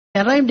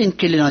Arrived in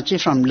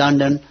Kilinochchi from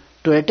London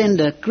to attend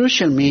a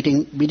crucial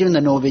meeting between the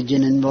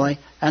Norwegian envoy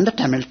and the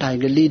Tamil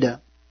Tiger leader.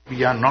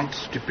 We are not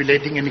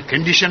stipulating any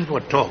condition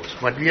for talks.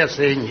 What we are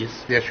saying is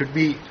there should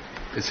be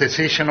a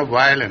cessation of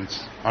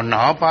violence. On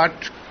our part,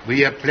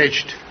 we have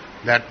pledged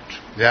that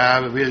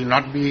there will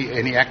not be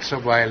any acts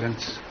of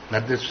violence.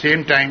 At the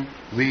same time,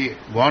 we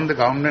want the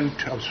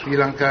government of Sri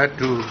Lanka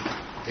to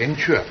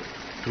ensure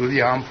through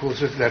the armed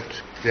forces that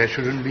there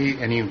shouldn't be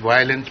any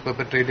violence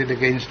perpetrated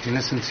against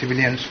innocent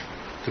civilians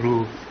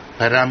through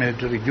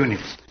paramilitary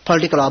units.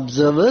 Political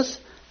observers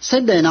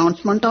said the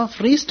announcement of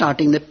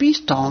restarting the peace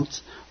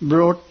talks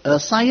brought a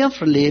sigh of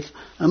relief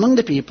among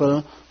the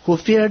people who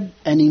feared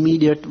an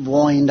immediate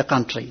war in the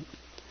country.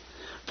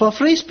 For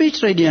Free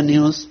Speech Radio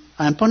News,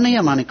 I am Ponnaya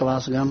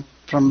Manikavasagam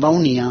from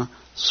Vaunia,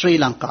 Sri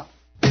Lanka.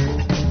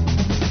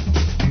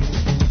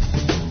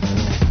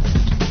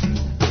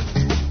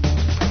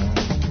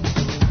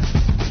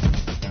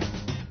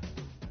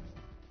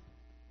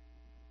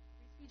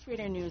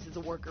 Radio News is a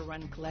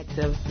worker-run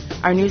collective.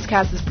 Our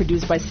newscast is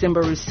produced by Simba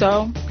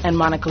Rousseau and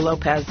Monica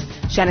Lopez.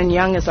 Shannon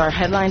Young is our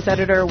headlines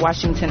editor.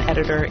 Washington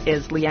editor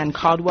is Leanne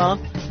Caldwell.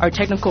 Our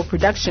technical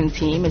production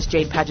team is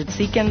Jade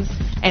Paget-Seekins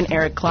and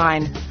Eric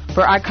Klein.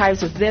 For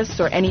archives of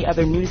this or any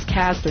other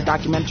newscast or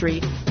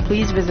documentary,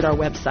 please visit our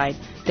website,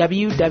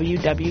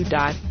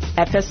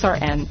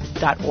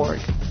 www.fsrn.org.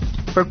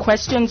 For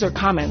questions or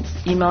comments,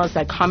 email us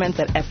at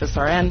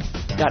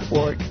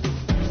comments@fsrn.org.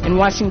 In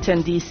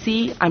Washington,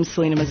 D.C., I'm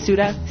Selena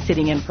Masuda,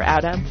 sitting in for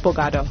Ada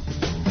Bogado.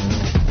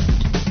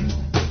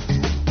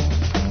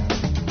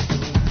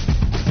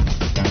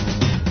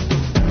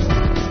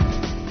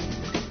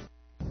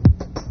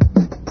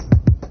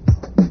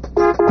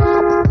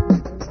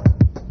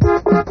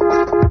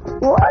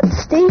 What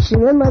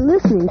station am I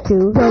listening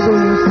to?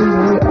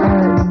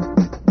 WCBN.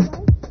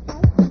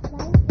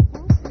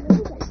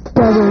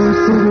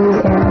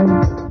 WCBN.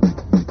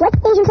 What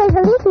station plays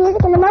the least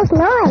music and the most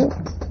noise?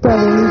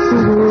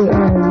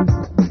 WCBN.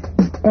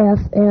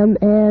 FM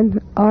Ann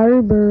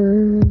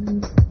Arbor.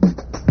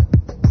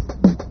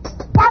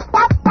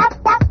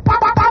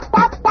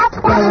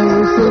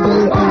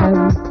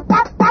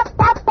 WCBN.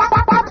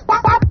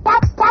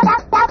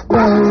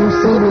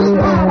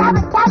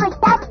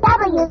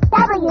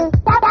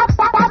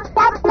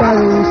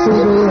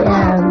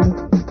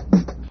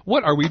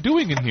 What are we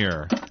doing in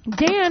here?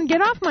 Dan,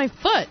 get off my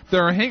foot.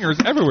 There are hangers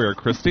everywhere,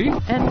 Christy.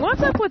 And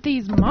what's up with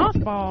these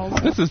mothballs?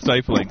 This is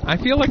stifling. I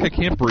feel like I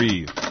can't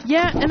breathe.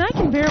 Yeah, and I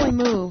can barely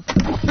move.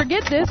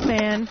 Forget this,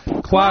 man.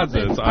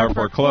 Closets are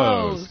for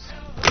clothes.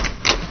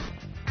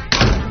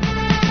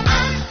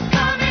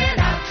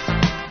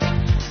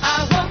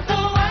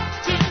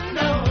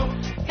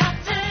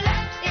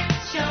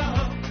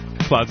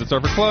 Closets Are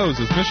for Clothes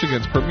is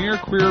Michigan's premier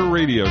queer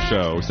radio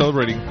show,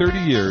 celebrating 30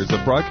 years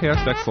of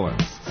broadcast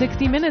excellence.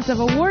 60 minutes of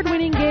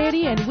award-winning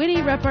gaiety and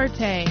witty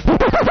repartee.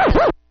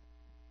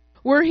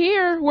 We're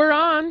here. We're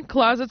on.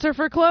 Closets Are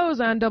for Clothes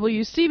on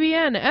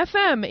WCBN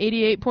FM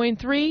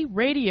 88.3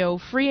 Radio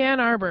Free Ann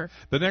Arbor.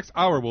 The next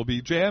hour will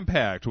be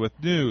jam-packed with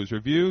news,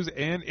 reviews,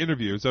 and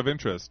interviews of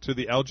interest to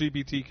the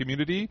LGBT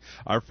community,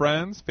 our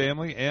friends,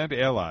 family, and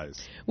allies.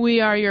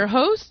 We are your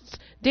hosts,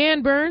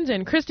 Dan Burns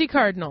and Christy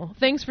Cardinal.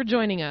 Thanks for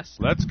joining us.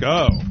 Let's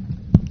go.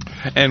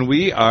 And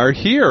we are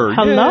here.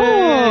 Hello.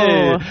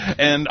 Yay.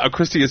 And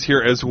Christy is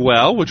here as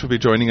well, which will be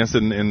joining us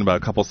in about a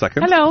couple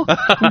seconds. Hello.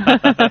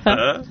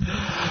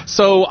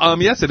 So,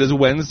 yes, it is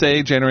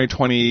Wednesday, January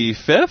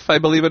 25th, I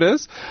believe it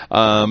is.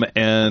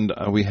 And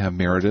we have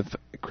Meredith,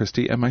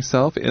 Christy, and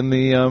myself in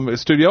the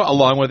studio,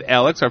 along with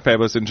Alex, our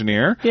fabulous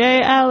engineer.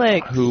 Yay,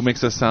 Alex. Who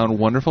makes us sound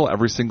wonderful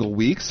every single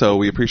week, so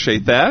we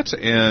appreciate that,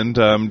 and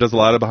does a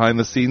lot of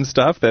behind-the-scenes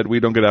stuff that we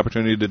don't get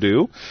opportunity to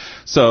do.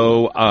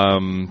 So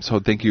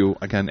thank you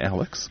again, Alex.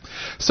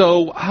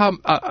 So,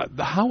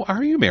 how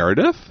are you,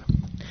 Meredith?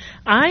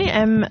 I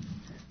am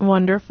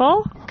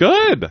wonderful.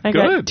 Good. I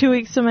got 2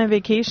 weeks to my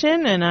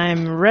vacation, and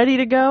I'm ready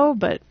to go,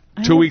 but...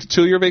 2 weeks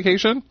to your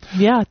vacation?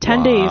 Yeah,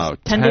 10 days.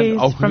 10 days.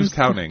 Oh, from who's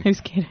counting? Who's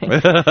kidding?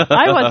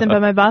 I wasn't,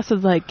 but my boss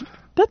was like,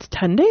 that's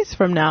 10 days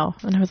from now.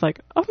 And I was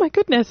like, oh my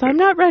goodness, I'm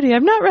not ready. I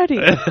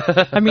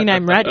mean,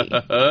 I'm ready,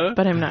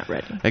 but I'm not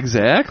ready.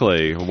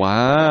 Exactly.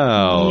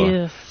 Wow.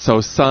 Yes. So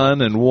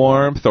sun and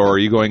warmth, or are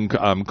you going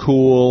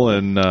cool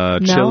and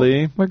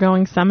chilly? No, we're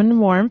going sun and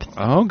warmth.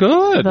 Oh,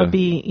 good. So there'll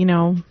be,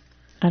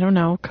 I don't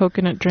know,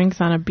 coconut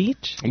drinks on a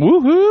beach.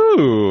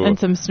 Woohoo. And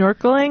some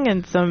snorkeling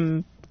and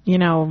some...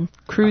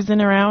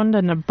 cruising around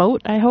in a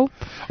boat, I hope.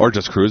 Or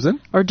just cruising?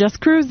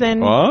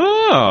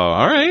 Oh,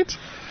 all right.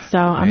 So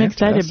I'm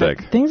excited, but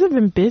things have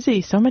been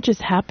busy. So much is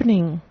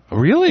happening.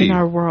 Really? In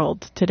our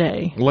world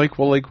today. Like,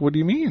 what do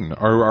you mean?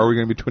 Are we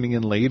going to be tuning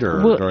in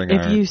later?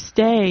 If you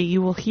stay,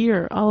 you will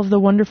hear all of the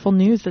wonderful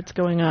news that's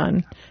going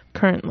on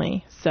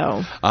currently.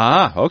 So.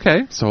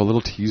 Okay. So a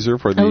little teaser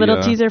for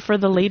the... teaser for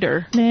the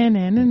later.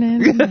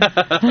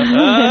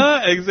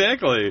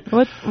 Exactly.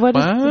 What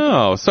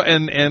wow. So,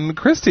 and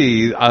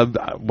Christy,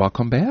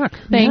 welcome back.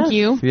 Thank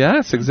you.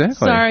 Yes,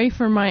 exactly. Sorry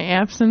for my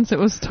absence. It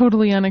was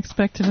totally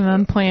unexpected and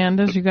unplanned,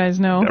 as you guys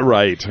know.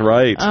 Right.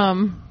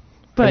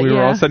 But we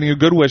were all sending you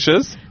good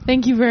wishes.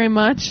 Thank you very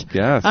much.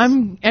 Yes.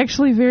 I'm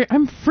actually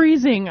I'm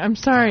freezing. I'm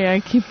sorry. I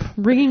keep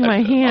wringing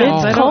my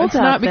hands. It's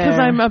not because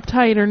I'm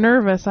uptight or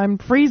nervous. I'm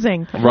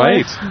freezing.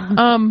 Right.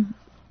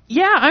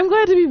 Yeah, I'm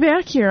glad to be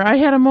back here. I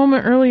had a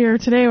moment earlier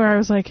today where I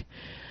was like,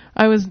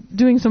 I was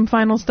doing some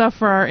final stuff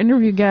for our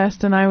interview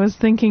guest, and I was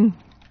thinking,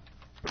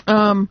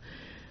 I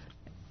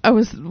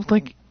was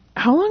like,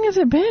 how long has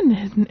it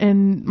been?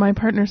 And my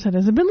partner said,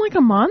 has it been like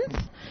a month?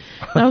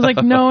 And I was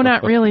like, no,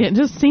 not really. It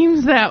just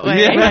seems that way.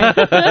 Yeah.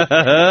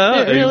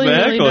 It really,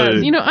 exactly. really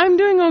does. You know, I'm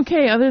doing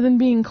okay other than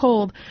being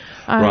cold.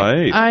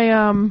 Right.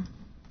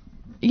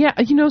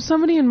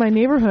 Somebody in my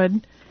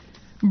neighborhood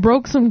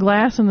broke some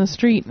glass in the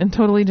street and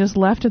totally just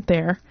left it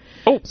there.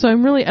 Oh. So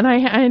I'm really, and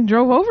I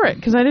drove over it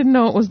because I didn't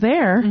know it was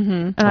there,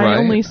 and I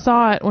only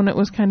saw it when it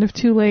was kind of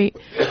too late.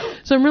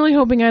 So I'm really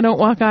hoping I don't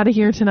walk out of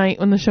here tonight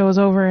when the show is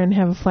over and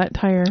have a flat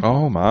tire.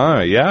 Oh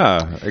my,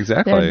 yeah,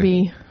 exactly. That'd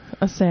be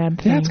a sad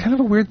thing. Yeah, it's kind of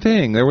a weird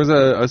thing. There was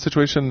a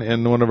situation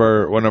in one of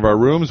our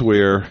rooms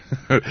where,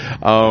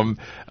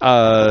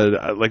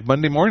 like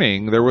Monday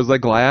morning, there was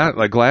like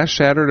glass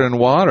shattered in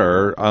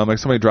water. Like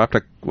somebody dropped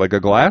a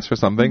glass or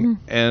something,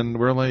 and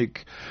we're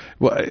like,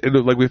 well,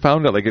 we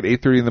found it like at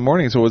 8:30 in the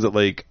morning. So was it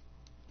like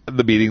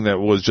the meeting that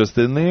was just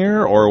in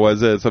there, or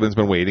was it something's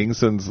been waiting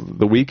since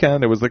the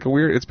weekend? It was like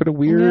it's been a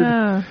weird.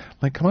 Yeah.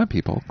 Like, come on,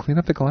 people, clean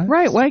up the glass.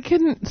 Right? Why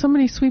couldn't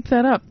somebody sweep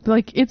that up?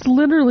 Like, it's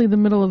literally the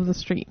middle of the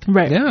street.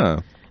 Right.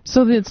 Yeah.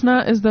 So that it's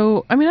not as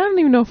though, I don't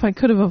even know if I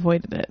could have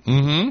avoided it.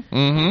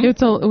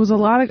 It was a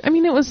lot of,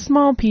 it was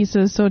small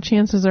pieces, so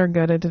chances are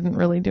good it didn't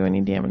really do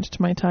any damage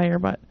to my tire,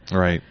 but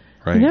Right.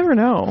 you never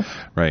know.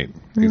 Right.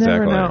 You Exactly.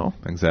 never know.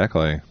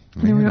 Exactly.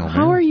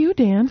 How are you,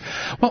 Dan?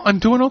 Well, I'm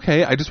doing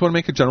okay. I just want to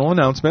make a general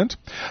announcement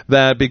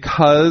that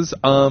because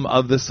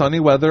of the sunny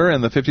weather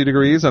and the 50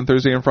 degrees on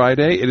Thursday and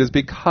Friday, it is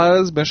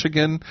because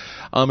Michigan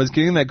is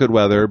getting that good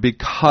weather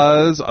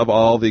because of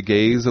all the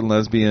gays and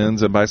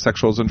lesbians and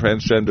bisexuals and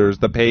transgenders,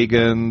 the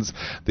pagans,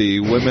 the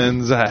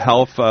women's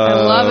health I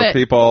love it.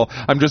 people.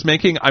 I'm just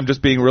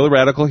being really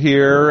radical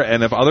here,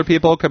 and if other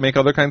people can make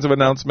other kinds of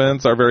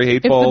announcements are very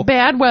hateful. If the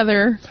bad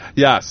weather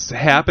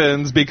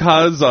happens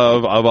because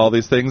of all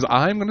these things,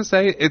 I'm going to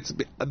say it's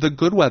the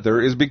good weather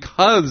is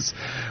because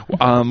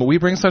we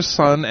bring such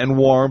sun and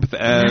warmth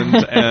and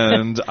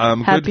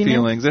good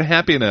feelings and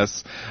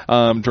happiness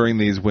during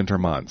these winter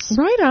months.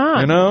 Right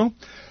on. You know?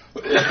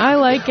 I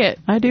like it.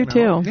 I do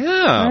too.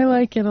 Yeah. I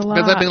like it a lot.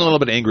 Because I've been a little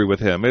bit angry with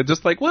him. It's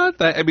just like, what?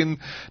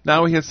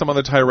 Now he has some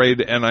other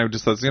tirade, and I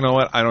just says, you know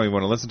what? I don't even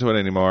want to listen to it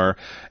anymore.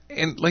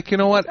 And, you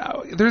know what?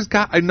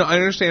 I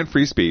understand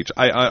free speech.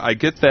 I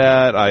get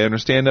that. I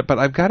understand it. But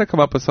I've got to come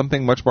up with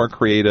something much more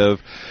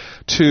creative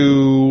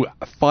to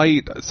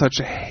fight such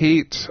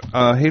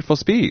hateful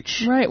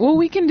speech. Right. Well,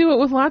 we can do it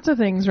with lots of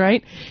things,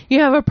 right? You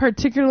have a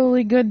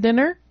particularly good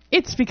dinner.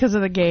 It's because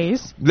of the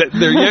gays. There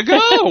you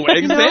go.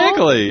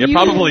 Exactly. It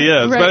probably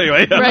is. Right, but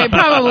anyway. Right,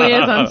 probably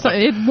is.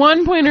 At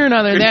one point or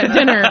another, that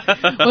dinner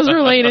was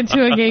related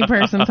to a gay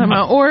person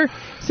somehow. Or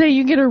say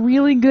you get a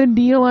really good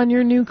deal on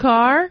your new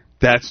car.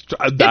 It's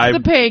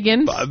the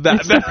pagans.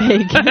 It's the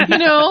pagans. You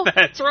know?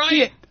 That's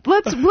right.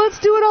 Let's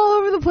do it all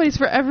over the place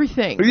for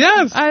everything.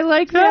 Yes. I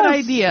like that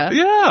idea.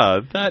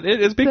 Yeah. That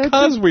it is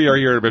because we are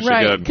here in Michigan.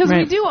 Right. Because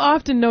we do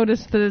often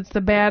notice that it's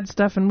the bad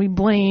stuff and we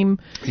blame,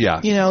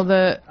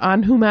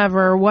 on whomever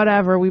or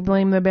whatever, we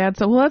blame the bad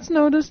stuff. Well, let's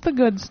notice the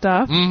good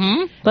stuff.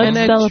 Let's and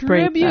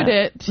celebrate attribute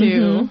it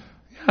to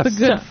the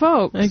good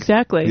folks.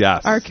 Exactly.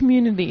 Yes. Our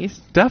communities.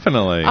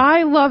 Definitely.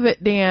 I love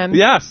it, Dan.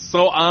 Yes.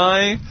 So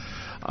I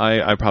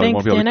probably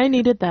won't be able to... Dan, I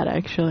needed that,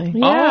 actually.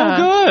 Yeah.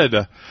 Oh,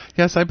 good.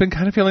 Yes, I've been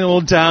kind of feeling a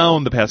little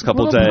down the past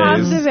couple days.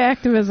 Positive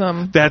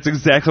activism. That's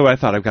exactly what I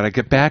thought. I've got to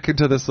get back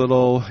into this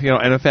little,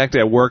 and in fact,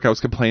 at work, I was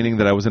complaining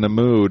that I was in a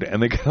mood,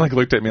 and they kind of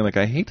looked at me like,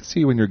 I hate to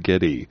see you when you're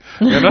giddy.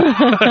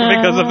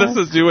 Because if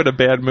this is you in a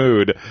bad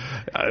mood,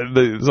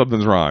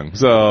 something's wrong.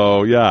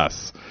 So,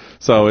 yes.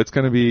 So it's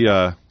going to be,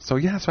 so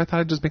I thought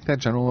I'd just make that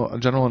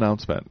general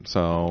announcement.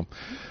 So,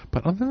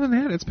 but other than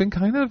that, it's been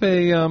kind of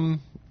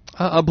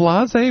a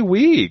blasé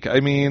week. I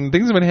mean,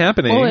 things have been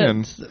happening.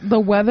 Well, the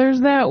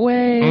weather's that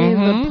way,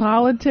 the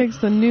politics,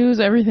 the news,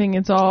 everything,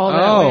 it's all that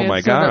way. Oh,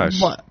 my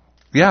gosh.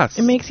 Yes.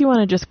 It makes you want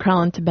to just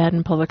crawl into bed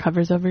and pull the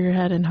covers over your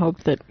head and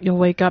hope that you'll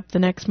wake up the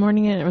next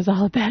morning and it was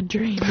all a bad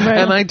dream. Right.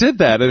 And I did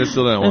that, and it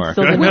still didn't work.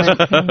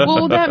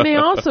 Well, that may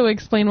also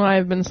explain why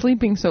I've been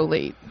sleeping so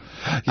late.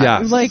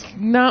 Yes.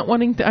 Not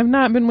wanting to, I've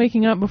not been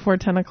waking up before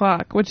 10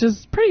 o'clock, which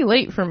is pretty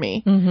late for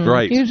me.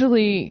 Right.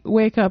 Usually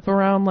wake up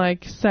around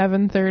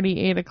 7:30,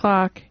 8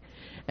 o'clock.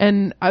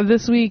 And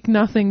this week,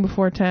 nothing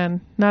before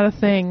 10. Not a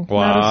thing.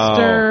 Wow. Not a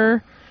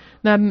stir.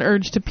 Not an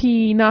urge to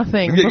pee.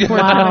 Nothing before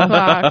 10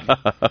 o'clock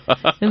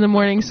in the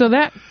morning. So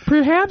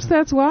perhaps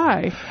that's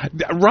why.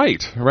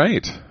 Right.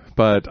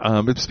 But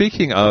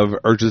speaking of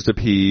urges to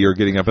pee or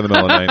getting up in the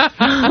middle of the night,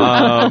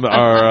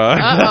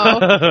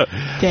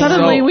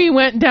 Suddenly we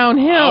went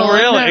downhill. Oh,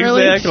 really? I'm not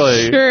really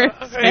Exactly. sure.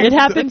 It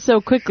happened so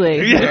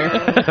quickly.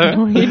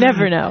 You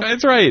never know.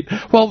 That's right.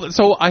 Well,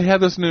 so I have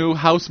this new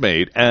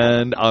housemate,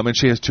 and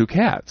she has 2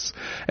 cats,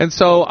 and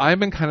so I've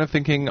been kind of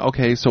thinking,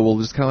 okay, so we'll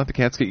just kind of let the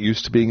cats get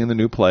used to being in the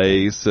new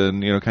place,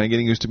 and kind of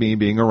getting used to me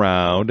being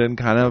around, and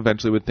kind of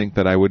eventually would think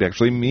that I would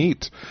actually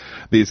meet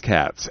these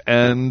cats,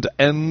 and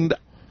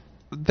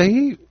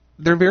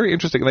they're very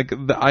interesting. Like,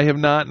 I have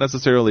not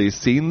necessarily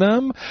seen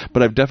them,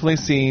 but I've definitely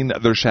seen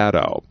their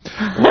shadow.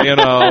 It's one of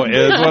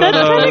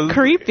those. Kind of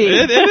creepy.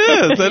 It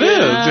is,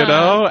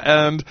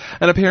 and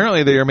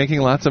apparently they are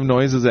making lots of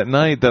noises at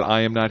night that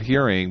I am not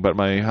hearing, but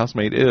my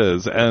housemate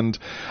is, and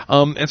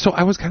so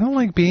I was kind of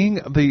like being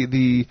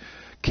the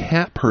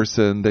cat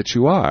person that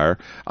you are.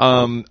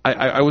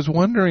 I was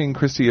wondering,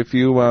 Christy, if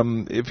you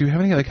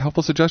have any like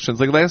helpful suggestions.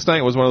 Like last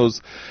night was one of those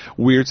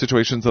weird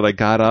situations that I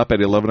got up at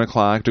 11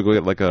 o'clock to go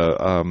get like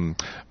a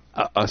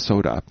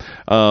soda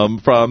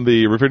from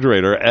the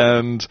refrigerator,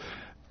 and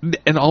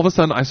all of a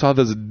sudden I saw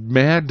this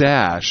mad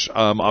dash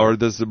or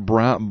this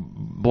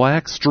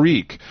black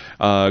streak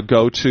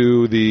go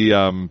toward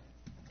the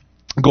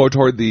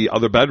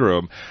other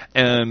bedroom,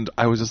 and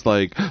I was just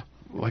like, oh,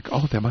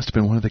 that must have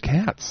been one of the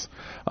cats.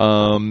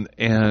 And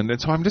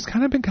so I'm just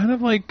been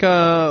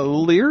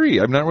leery.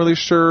 I'm not really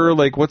sure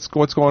like what's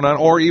going on.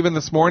 Or even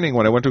this morning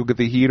when I went to get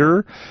the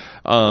heater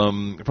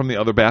from the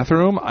other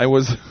bathroom, I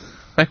was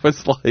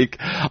like,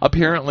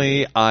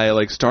 apparently I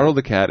like startled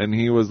the cat, and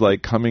he was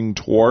like coming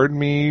toward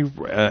me,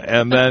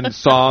 and then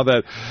saw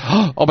that,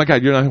 oh my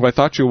God, you're not who I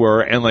thought you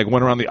were, and like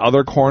went around the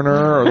other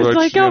corner. It's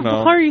like,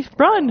 hurry,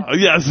 run.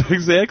 Yes,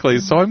 exactly.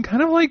 So I'm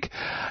kind of like,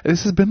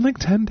 this has been like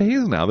 10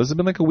 days now. This has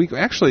been like a week.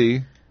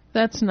 Actually,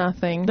 that's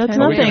nothing. That's 10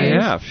 nothing. days.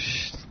 Yeah.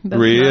 That's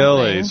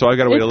Really? nothing. So I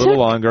got to wait a little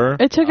longer.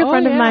 It took a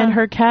friend of mine,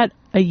 her cat,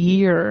 a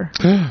year.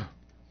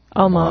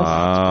 Almost.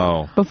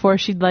 Wow. Before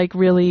she'd like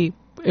really...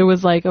 It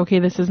was like, okay,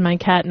 this is my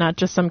cat, not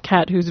just some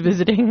cat who's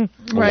visiting.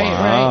 Right.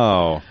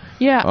 Wow.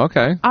 Yeah.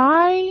 Okay.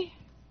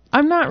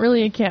 I'm not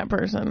really a cat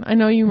person. I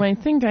know you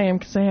might think I am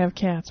because I have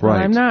cats, but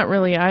Right. I'm not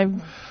really. I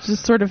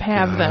just sort of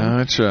have them.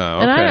 Gotcha.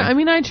 Okay.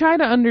 And I try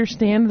to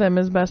understand them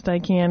as best I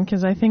can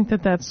because I think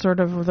that that's sort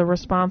of the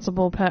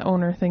responsible pet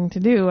owner thing to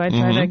do. I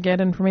try to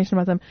get information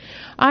about them.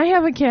 I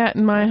have a cat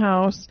in my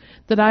house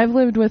that I've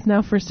lived with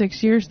now for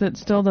 6 years that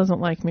still doesn't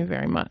like me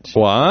very much.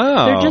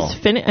 Wow. They're just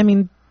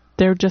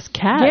they're just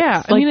cats.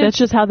 Yeah, like that's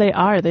just how they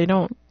are. They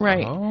don't.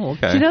 Right. Oh,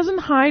 okay. She doesn't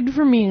hide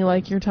from me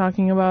like you're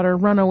talking about or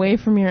run away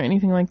from me or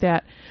anything like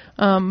that.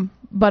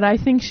 But I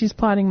think she's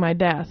plotting my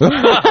death. And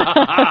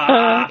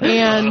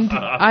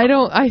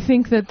I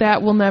think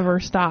that will never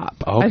stop.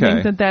 Okay.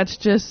 I think that's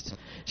just,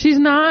 she's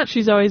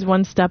always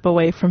one step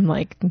away from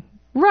like,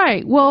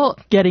 right. Well,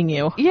 getting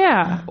you.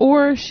 Yeah.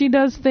 Or she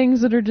does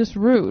things that are just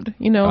rude.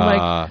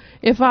 Like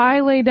if I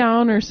lay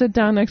down or sit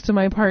down next to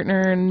my partner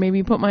and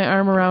maybe put my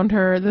arm around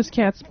her, this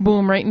cat's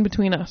boom right in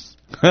between us.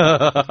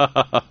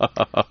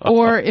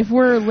 Or if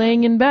we're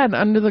laying in bed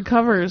under the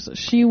covers,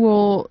 she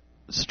will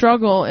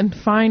struggle and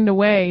find a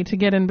way to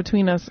get in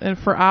between us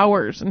for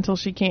hours until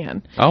she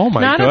can. Oh my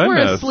goodness. Not if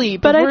we're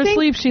asleep. But if we're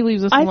asleep, she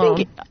leaves us alone. I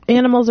think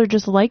animals are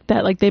just like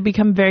that. Like they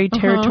become very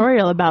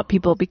territorial about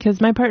people because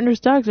my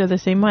partner's dogs are the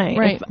same way.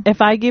 Right.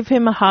 If I give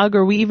him a hug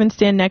or we even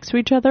stand next to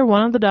each other,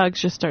 one of the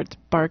dogs just starts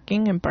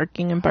barking and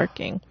barking and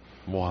barking.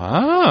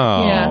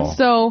 Wow. Yeah,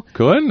 so...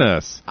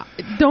 Goodness.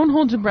 Don't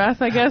hold your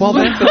breath, I guess. Well,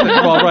 that's the thing.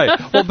 Well, right.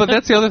 Well, but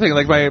that's the other thing.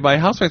 Like, my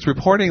housemate's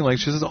reporting, like,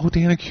 she says, oh,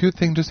 Dan, a cute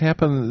thing just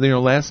happened,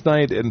 last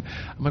night. And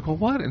I'm like, well,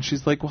 what? And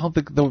she's like, well,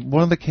 the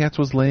one of the cats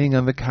was laying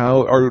on the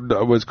couch, or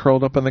was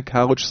curled up on the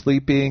couch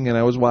sleeping, and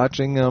I was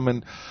watching him,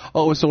 and,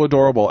 oh, it was so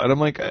adorable. And I'm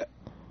like...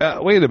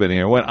 wait a minute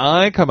here. When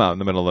I come out in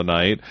the middle of the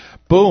night,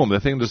 boom,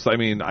 the thing just,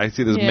 I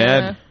see this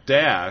mad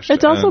dash.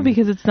 It's also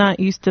because it's not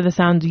used to the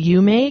sounds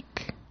you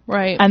make.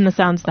 Right. And the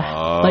sounds that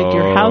like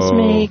your house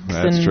makes.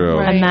 That's and, true.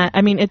 And that,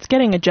 it's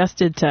getting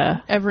adjusted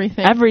to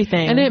everything.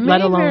 And it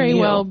may very you.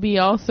 well be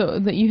also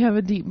that you have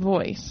a deep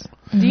voice.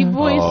 Deep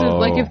voices,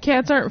 like if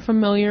cats aren't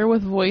familiar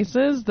with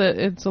voices, that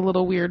it's a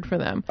little weird for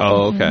them.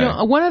 Oh,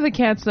 okay. One of the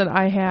cats that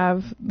I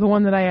have, the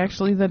one that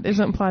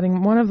isn't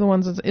plotting, one of the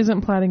ones that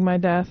isn't plotting my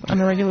death on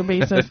a regular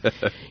basis,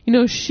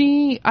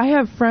 I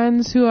have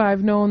friends who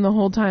I've known the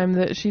whole time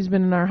that she's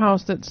been in our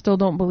house that still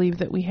don't believe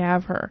that we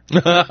have her.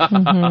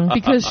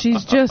 Because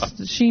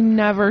she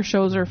never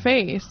shows her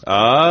face.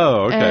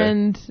 Oh, okay.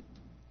 And...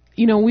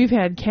 we've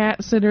had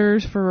cat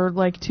sitters for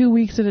like 2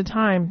 weeks at a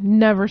time.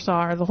 Never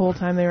saw her the whole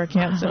time they were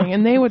cat sitting.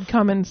 And they would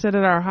come and sit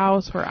at our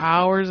house for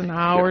hours and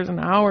hours and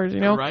hours,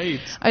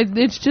 Right.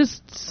 It's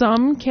just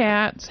some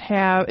cats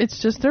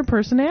it's just their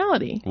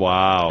personality.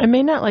 Wow. I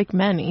may not like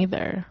men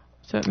either.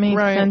 So it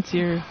makes sense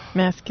your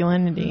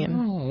masculinity.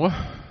 And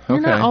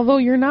okay. Although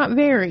you're not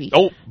very.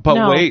 Oh, but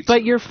no, wait.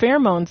 But your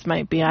pheromones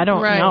might be. I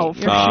don't know.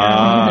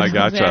 I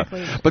gotcha.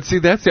 Exactly. But see,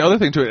 that's the other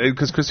thing to it,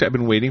 because Christy, I've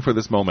been waiting for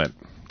this moment.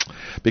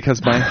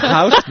 because my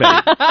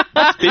housemate,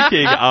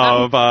 speaking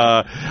of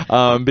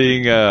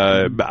being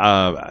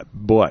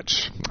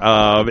butch,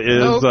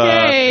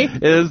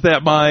 is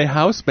that my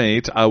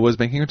housemate was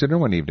making her dinner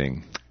one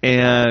evening.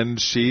 And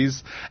she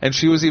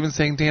was even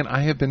saying, Dan,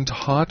 I have been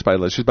taught by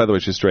lesbians. By the way,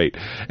 she's straight.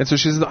 And so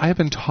she says, I have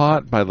been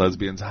taught by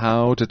lesbians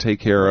how to take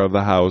care of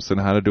the house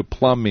and how to do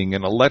plumbing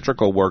and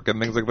electrical work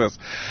and things like this.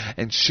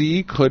 And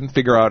she couldn't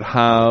figure out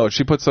how.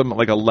 She put some,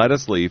 like a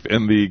lettuce leaf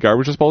in the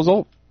garbage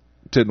disposal.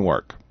 Didn't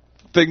work.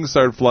 Things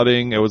started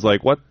flooding. It was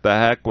like, what the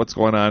heck? What's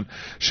going on?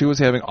 She was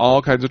having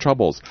all kinds of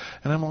troubles.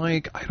 And I'm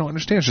like, I don't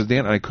understand. She says,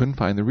 Dan, I couldn't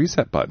find the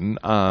reset button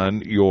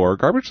on your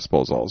garbage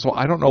disposal. So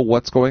I don't know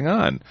what's going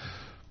on.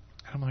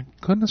 I'm like,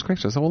 goodness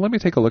gracious. I said, well, let me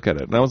take a look at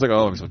it. And I was like,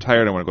 oh, I'm so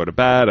tired. I want to go to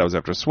bed. I was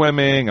after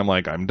swimming. I'm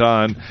like, I'm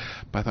done.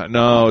 But I thought,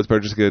 no, it's better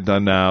just to get it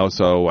done now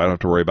so I don't have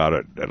to worry about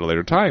it at a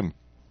later time.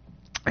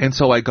 And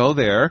so I go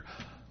there.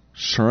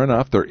 Sure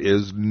enough, there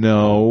is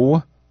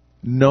no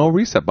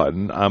reset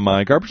button on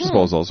my garbage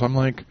disposal. So I'm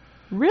like,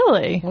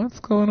 really? What's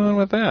going on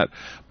with that?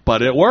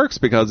 But it works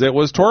because it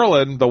was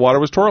twirling. The water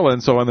was twirling.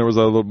 So and there was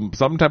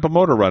some type of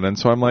motor running.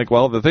 So I'm like,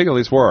 well, the thing at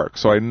least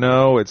works. So I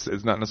know it's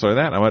not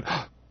necessarily that. And I went,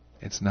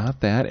 it's not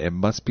that. It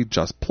must be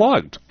just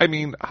plugged. I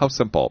mean, how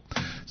simple.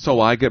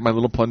 So I get my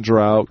little plunger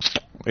out,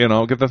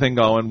 get the thing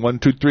going. 1,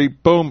 2, 3,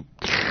 boom.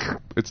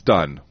 It's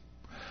done.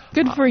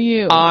 Good for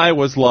you. I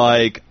was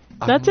like,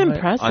 that's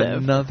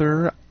impressive.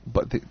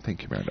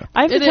 Thank you, Miranda.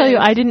 I have to tell you,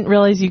 I didn't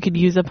realize you could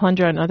use a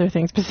plunger on other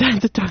things besides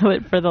the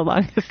toilet for the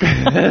longest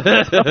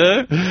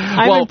time.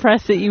 I'm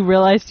impressed that you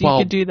realized you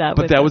could do that.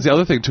 But that was the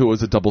other thing, too. It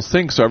was a double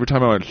sink, so every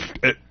time I went,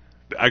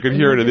 I could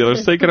hear it in the other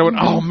sink, and I went,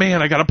 oh,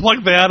 man, I got to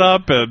plug that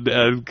up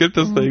and get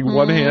this thing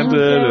one-handed.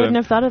 I wouldn't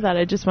have thought of that.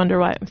 I just wonder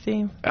why. See,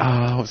 and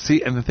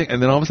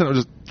then all of a sudden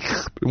it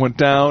went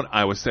down.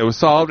 It was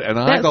solved, and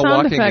I go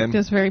walking in. That sound effect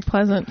is very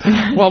pleasant.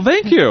 Well,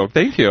 thank you.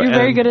 You're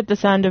very good at the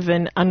sound of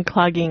an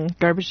unclogging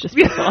garbage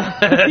disposal.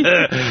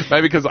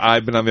 Maybe because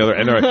I've been on the other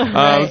end.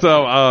 Right.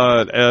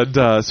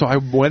 So I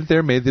went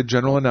there, made the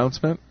general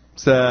announcement,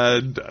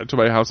 said to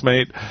my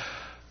housemate,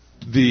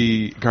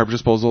 the garbage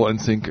disposal and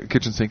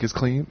kitchen sink is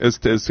clean, is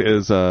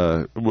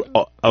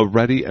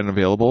ready and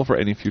available for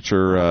any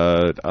future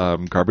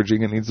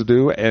garbaging it needs to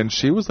do. And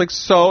she was like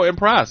so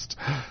impressed.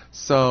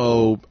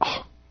 So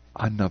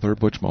another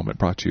Butch moment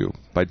brought to you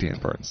by Dan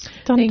Burns.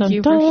 Thank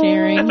you for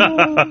sharing.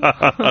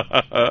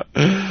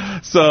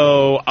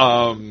 So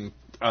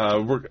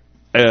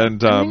I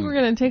think we're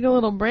going to take a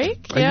little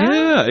break.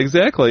 Yeah,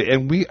 exactly.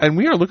 And we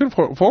are looking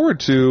forward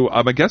to.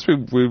 I guess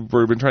we've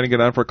been trying to get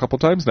on for a couple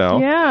times now.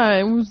 Yeah,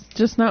 it was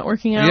just not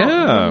working out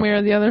one way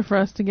or the other for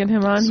us to get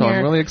him on so here. So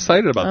I'm really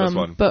excited about this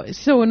one.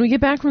 So when we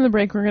get back from the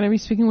break, we're going to be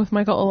speaking with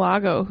Michael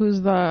Alago,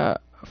 who's the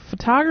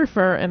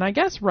photographer and I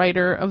guess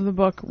writer of the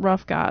book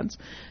Rough Gods.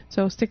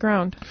 So stick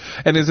around.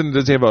 And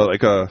does he have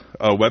a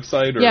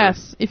website? Or?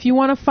 Yes. If you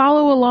want to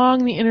follow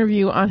along the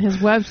interview on his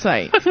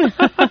website.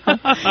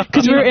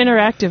 Because we're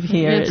interactive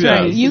here. That's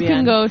right. You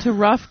can go to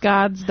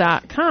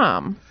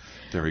roughgods.com.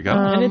 There we go.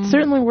 And it's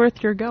certainly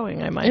worth your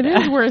going, I might add.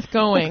 It is worth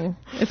going.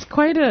 It's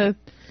quite a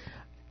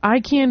eye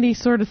candy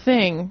sort of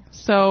thing.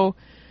 So,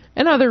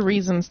 and other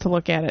reasons to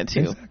look at it,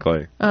 too.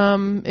 Exactly.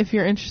 If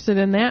you're interested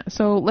in that.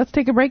 So let's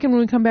take a break, and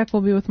when we come back,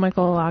 we'll be with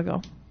Michael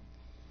Alago.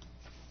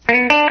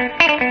 And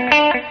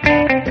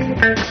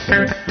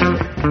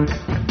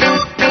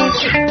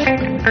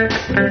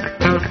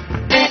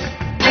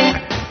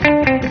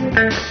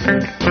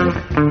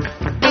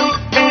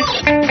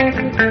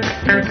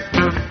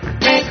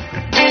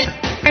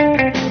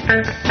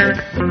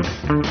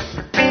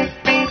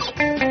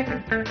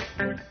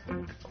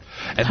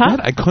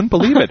then I couldn't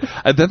believe it.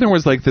 And then there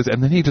was like this,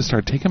 and then he just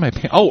started taking my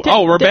pants.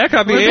 We're back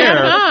on the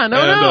air.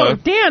 No,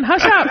 Dan,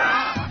 hush up.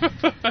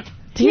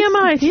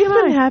 TMI. He's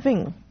been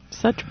having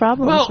such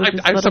problems. Well, with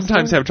I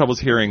sometimes have troubles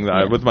hearing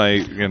that with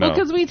my, Well,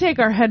 because we take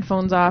our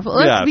headphones off.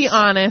 Let's be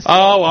honest.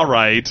 Oh, all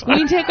right.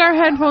 We take our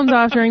headphones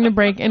off during the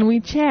break and we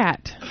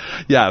chat.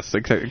 Yes,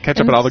 catch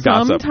up on all the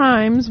gossip.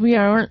 Sometimes we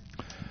aren't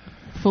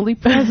fully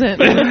present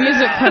when the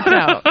music cuts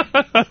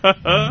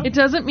out. It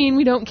doesn't mean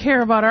we don't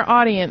care about our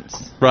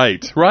audience.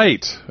 Right,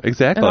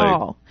 exactly. At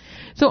all.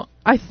 So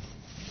I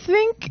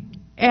think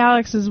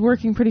Alex is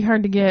working pretty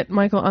hard to get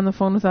Michael on the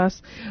phone with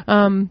us.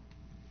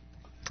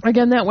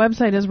 Again, that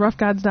website is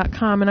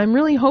roughgods.com, and I'm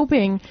really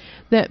hoping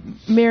that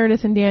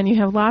Meredith and Dan, you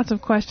have lots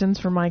of questions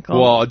for Michael.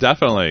 Well,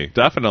 definitely.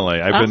 I've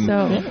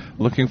been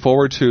looking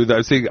forward to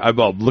that. I'm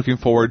looking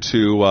forward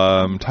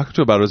to talking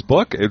to him about his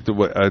book. It's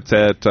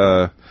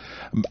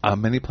at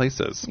many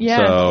places.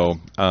 Yes. So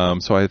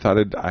I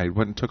thought I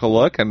went and took a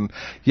look, and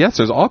yes,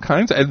 there's all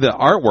kinds, and the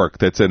artwork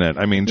that's in it.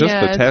 I mean, just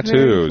the tattoos.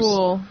 Very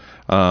cool.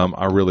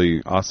 Are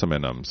really awesome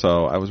in them.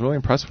 So I was really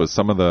impressed with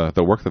some of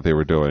the work that they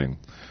were doing.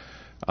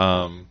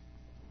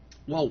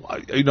 Well,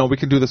 we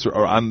can do this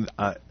on.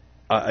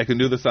 I can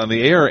do this on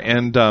the air,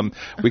 and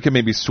we can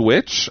maybe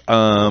switch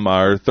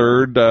our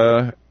third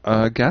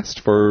guest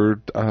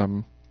for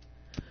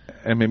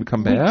and maybe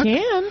come We back?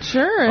 can,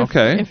 sure.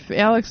 Okay. If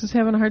Alex is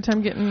having a hard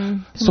time getting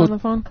him So on the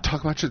phone.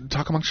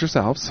 talk amongst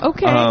yourselves.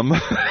 Okay. No,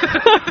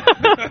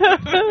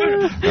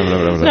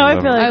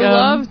 I feel like I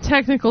love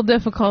technical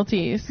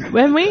difficulties.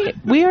 when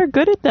we are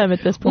good at them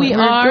at this point. We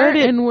We're are,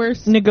 good at and we're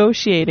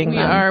negotiating we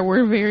them. are.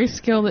 We're very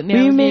skilled at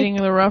navigating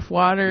the rough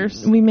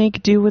waters. We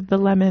make do with the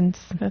lemons.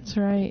 That's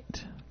right.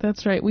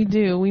 That's right. We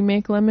do. We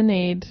make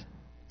lemonade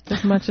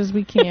as much as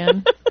we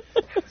can.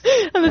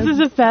 And this is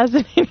a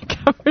fascinating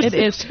conversation. It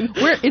is.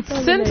 It's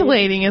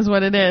scintillating, is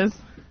what it is.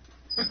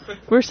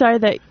 We're sorry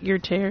that your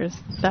chair is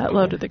that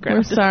low to the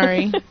ground. We're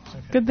sorry.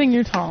 Good thing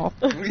you're tall.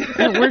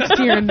 It works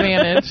to your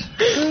advantage.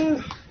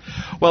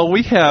 Well,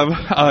 we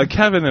have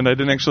Kevin, and I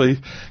didn't actually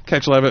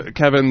catch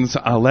Kevin's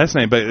last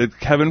name, but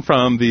Kevin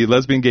from the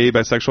Lesbian, Gay,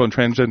 Bisexual, and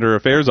Transgender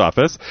Affairs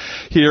Office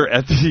here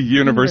at the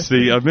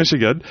University of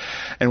Michigan.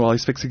 And while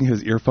he's fixing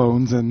his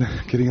earphones and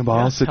getting them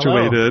all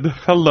situated.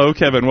 Hello,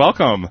 Kevin.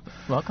 Welcome.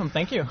 Welcome.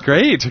 Thank you.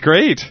 Great.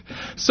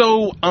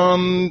 So,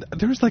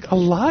 there's like a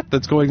lot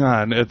that's going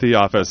on at the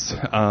office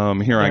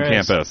here on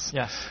campus.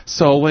 Yes.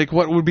 So, like,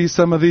 what would be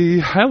some of the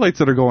highlights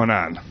that are going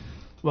on?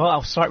 Well,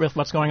 I'll start with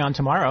what's going on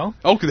tomorrow.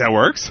 Oh, that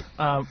works.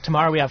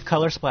 Tomorrow we have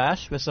Color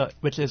Splash,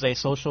 which is a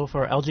social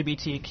for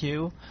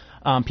LGBTQ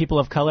people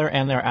of color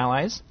and their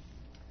allies.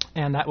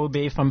 And that will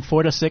be from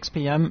 4 to 6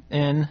 p.m.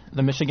 in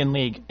the Michigan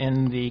League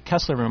in the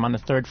Kessler Room on the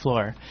 3rd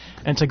floor.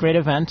 And it's a great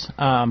event.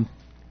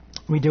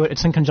 We do it.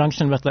 It's in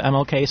conjunction with the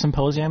MLK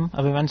Symposium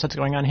of events that's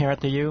going on here at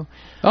the U.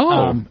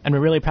 And we're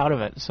really proud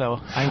of it. So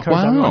I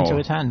encourage everyone to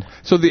attend.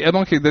 So the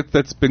MLK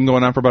that's been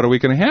going on for about a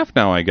week and a half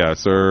now, I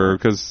guess, or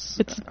because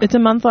it's a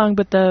month long,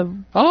 but the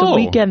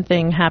weekend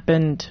thing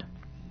happened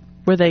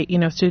where they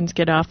students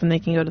get off and they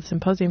can go to the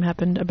symposium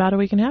happened about a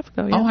week and a half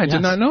ago. Yeah. Oh, I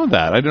did not know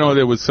that. I didn't know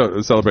that it was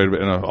celebrated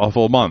in a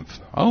full month.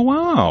 Oh,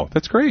 wow,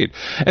 that's great.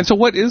 And so,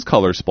 what is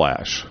Color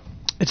Splash?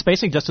 It's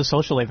basically just a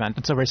social event.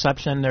 It's a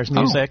reception. There's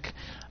music.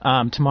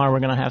 Tomorrow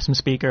we're going to have some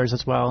speakers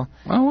as well.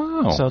 Oh,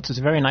 wow. So it's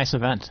a very nice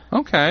event.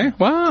 Okay.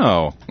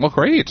 Wow. Well,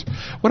 great.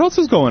 What else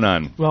is going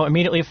on? Well,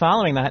 immediately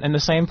following that in the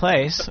same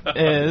place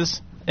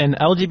is an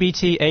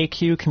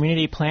LGBTAQ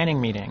community planning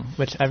meeting,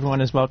 which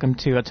everyone is welcome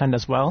to attend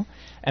as well.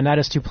 And that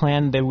is to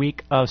plan the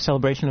week of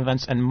celebration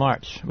events in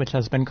March, which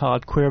has been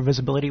called Queer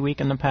Visibility Week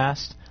in the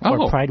past,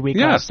 or Pride Week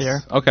last year.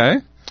 Okay.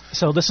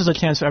 So this is a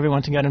chance for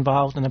everyone to get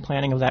involved in the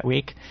planning of that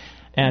week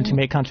and to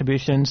make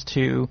contributions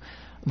to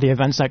the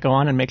events that go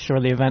on and make sure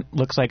the event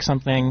looks like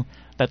something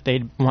that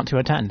they'd want to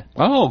attend.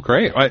 Oh,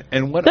 great.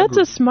 And what That's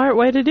a smart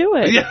way to do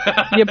it.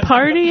 Yeah. You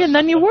party and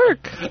then you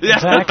work. Yeah.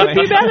 Exactly. What could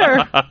be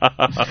better?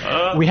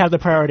 We have the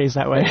priorities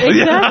that way.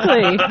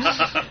 Exactly.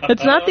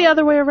 It's not the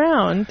other way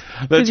around.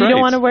 Because you right. don't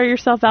want to wear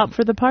yourself out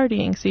for the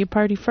partying, so you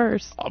party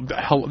first.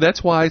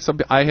 That's why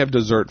I have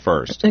dessert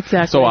first.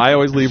 Exactly. So I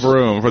always leave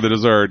room for the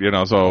dessert,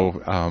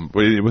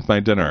 with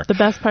my dinner. The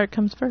best part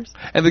comes first.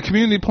 And the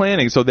community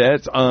planning, so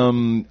that's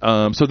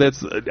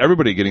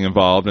everybody getting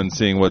involved and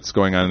seeing what's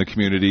going on in the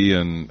community,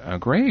 and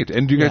great.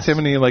 And do you guys have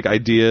any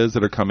ideas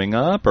that are coming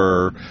up,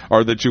 or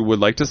that you would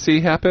like to see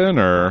happen,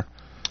 or?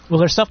 Well,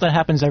 there's stuff that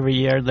happens every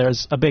year.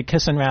 There's a big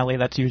kiss and rally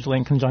that's usually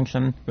in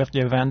conjunction with the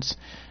events.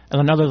 And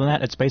then other than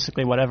that, it's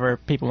basically whatever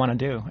people want to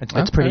do.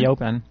 It's pretty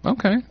open.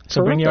 Okay.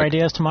 So bring your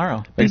ideas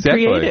tomorrow. Be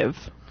Exactly. creative.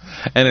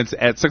 And it's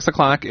at 6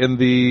 o'clock in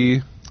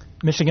the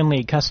Michigan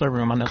League Kessler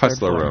Room on the 3rd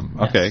Kessler floor. Room.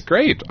 Okay,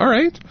 great. All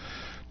right.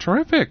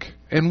 Terrific.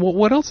 And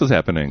what else is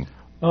happening?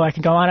 Oh, I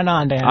can go on and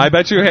on, Dan. I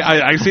bet you.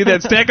 I see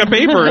that stack of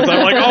papers.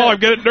 I'm like, I'm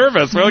getting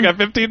nervous. We only got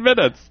 15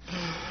 minutes.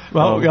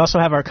 Well, we also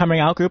have our coming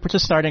out group, which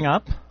is starting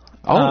up.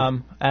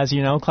 As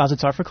you know,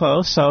 closets are for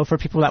clothes. So for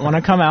people that want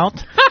to come out,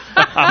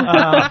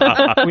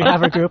 we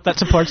have a group that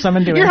supports them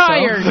in doing so. You're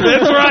hired.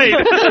 That's right.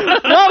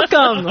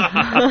 Welcome.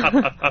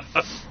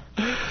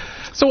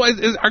 So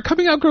are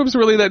coming out groups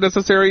really that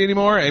necessary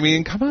anymore? I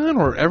mean, come on,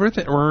 we're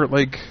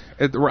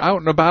out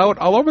and about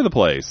all over the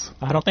place.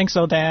 I don't think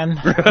so, Dan.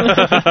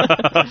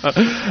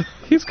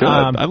 He's good.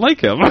 I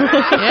like him.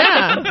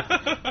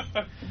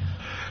 Yeah.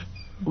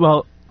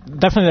 Well,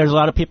 definitely there's a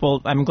lot of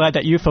people. I'm glad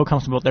that you feel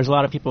comfortable. There's a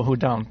lot of people who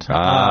don't.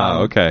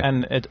 Okay.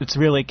 And it's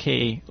really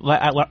key.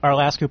 Our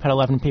last group had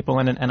 11 people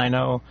in it, and I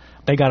know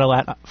they got a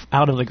lot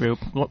out of the group.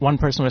 One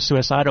person was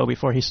suicidal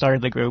before he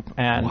started the group,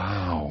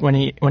 and when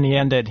he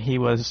ended, he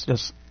was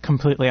just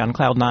completely on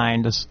cloud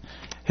 9. Just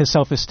his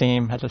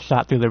self-esteem had just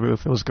shot through the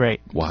roof. It was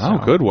great. Wow,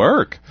 So, good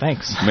work.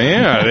 Thanks.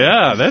 Man,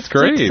 yeah, that's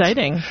great. It's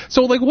exciting.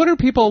 So, what are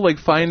people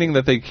finding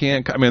that they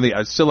can't? I mean,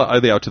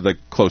 are they out to the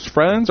close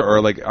friends, or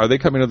are they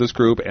coming to this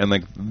group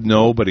and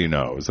nobody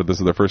knows that this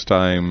is their first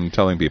time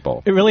telling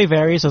people? It really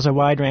varies. There's a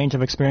wide range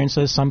of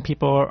experiences. Some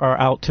people are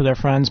out to their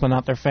friends but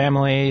not their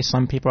family.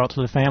 Some people are out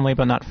to their family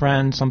but not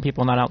friends. Some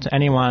people not out to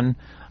anyone.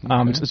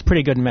 It's a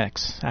pretty good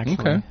mix, actually.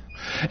 Okay.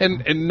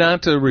 And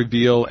not to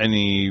reveal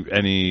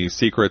any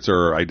secrets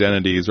or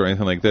identities or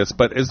anything like this,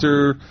 but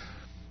are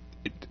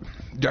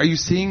you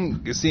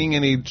seeing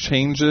any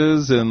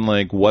changes in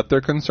what they're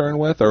concerned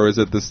with, or is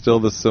it still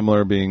the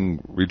similar being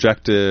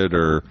rejected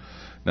or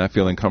not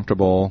feeling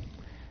comfortable?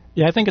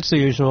 Yeah, I think it's the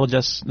usual,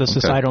 just the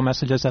societal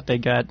messages that they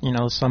get. You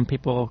know, some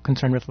people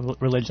concerned with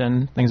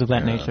religion, things of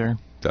that nature.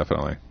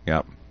 Definitely.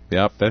 Yep.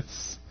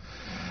 That's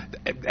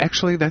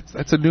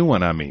a new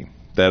one on me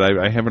that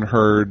I haven't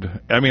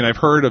heard. I mean, I've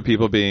heard of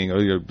people being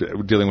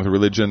dealing with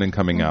religion and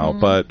coming out,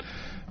 but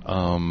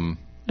I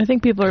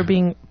think people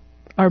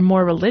are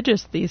more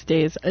religious these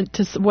days,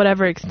 to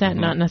whatever extent,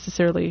 not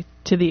necessarily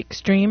to the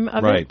extreme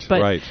of it,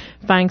 but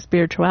finding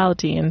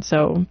spirituality, and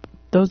so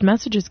those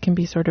messages can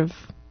be sort of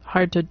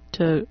hard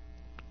to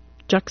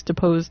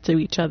juxtapose to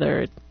each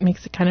other. It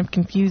makes it kind of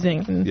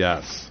confusing. And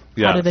yes.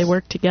 How do they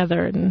work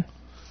together? And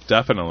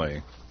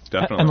definitely.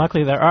 And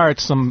luckily there are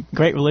some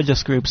great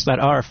religious groups that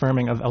are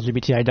affirming of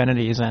LGBT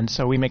identities, and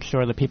so we make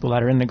sure the people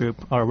that are in the group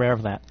are aware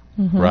of that.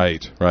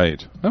 Right.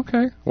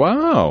 Okay.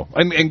 Wow.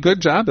 And good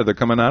job that they're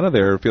coming out of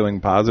there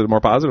feeling more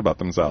positive about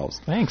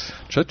themselves. Thanks.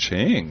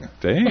 Cha-ching.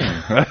 Dang.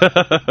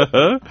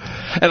 And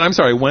I'm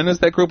sorry, when is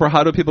that group, or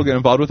how do people get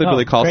involved with it? Do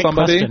they call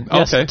somebody? Question.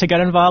 Yes, to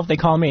get involved, they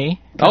call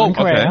me, Kevin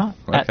Correa,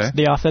 at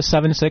the office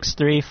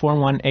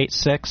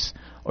 763-4186.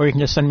 Or you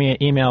can just send me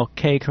an email,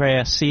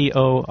 kcorrea,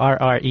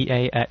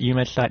 Correa, at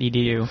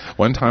umich.edu.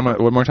 One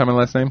more time, my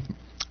last name?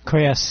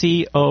 Correa,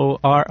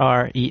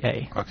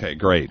 Correa. Okay,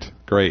 great.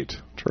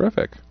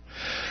 Terrific.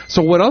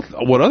 So what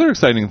other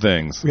exciting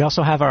things? We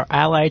also have our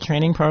ally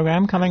training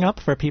program coming up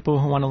for people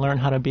who want to learn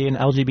how to be an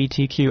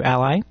LGBTQ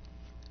ally.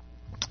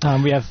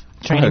 We have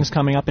trainings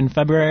coming up in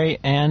February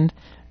and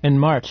in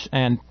March,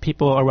 and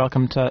people are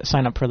welcome to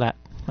sign up for that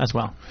as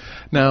well.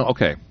 Now,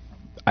 okay.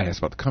 I asked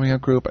about the coming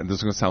out group, and this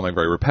is going to sound like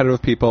very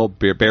repetitive, people.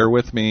 Bear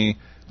with me.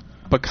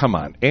 But come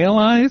on.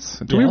 Allies?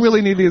 Do we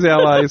really need these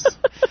allies?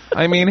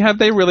 I mean, have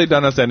they really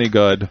done us any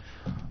good?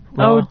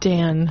 Well,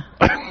 Dan.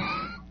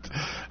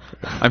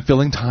 I'm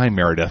filling time,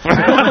 Meredith. Well,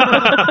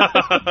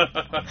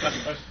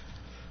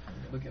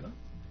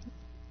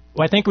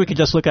 I think we could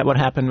just look at what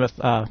happened with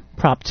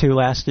Prop 2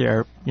 last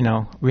year. You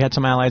know, we had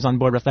some allies on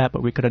board with that,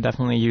 but we could have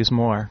definitely used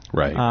more.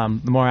 Right.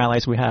 The more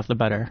allies we have, the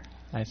better,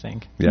 I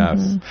think.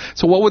 Yes.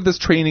 So what would this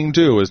training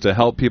do? Is to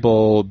help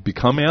people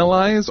become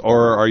allies,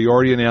 or are you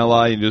already an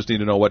ally and you just need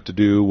to know what to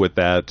do with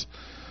that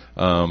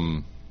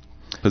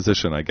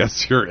position, I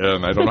guess you're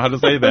in? I don't know how to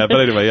say that, but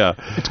anyway, yeah.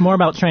 It's more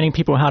about training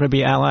people how to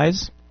be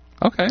allies.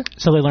 Okay.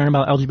 So they learn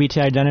about LGBT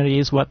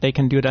identities, what they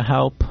can do to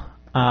help,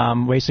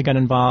 ways to get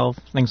involved,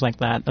 things like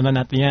that. And then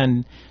at the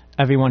end,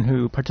 everyone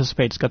who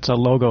participates gets a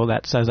logo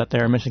that says that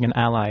they're a Michigan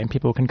ally, and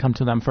people can come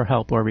to them for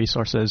help or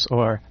resources,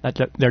 or that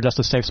they're just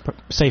a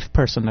safe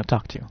person to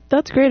talk to.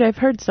 That's great. I've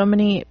heard so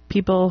many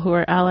people who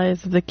are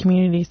allies of the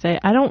community say,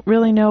 I don't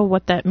really know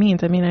what that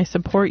means. I mean, I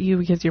support you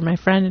because you're my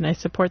friend, and I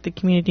support the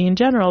community in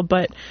general,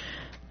 but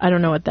I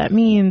don't know what that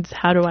means.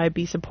 How do I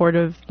be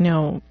supportive,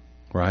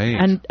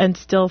 right, and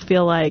still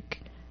feel like,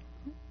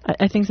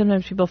 I think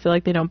sometimes people feel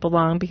like they don't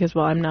belong because,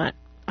 well,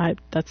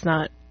 that's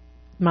not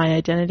my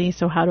identity,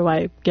 so how do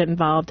I get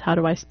involved? How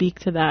do I speak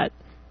to that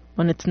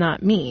when it's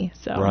not me?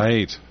 So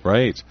right.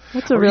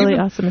 That's a really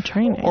awesome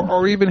training.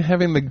 Or even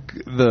having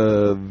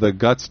the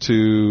guts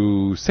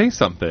to say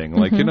something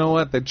like, you know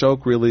what, that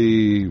joke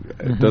really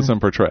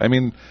doesn't portray. I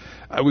mean,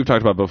 we've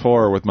talked about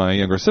before with my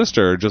younger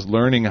sister, just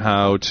learning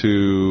how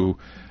to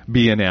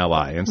be an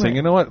ally and saying,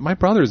 you know what, my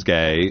brother's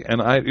gay,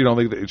 and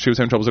she was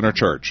having troubles in her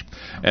church,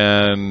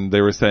 and they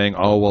were saying,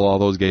 oh, well, all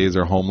those gays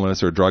are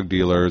homeless or drug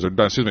dealers or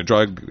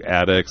drug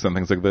addicts and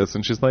things like this,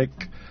 and she's like,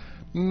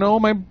 no,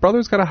 my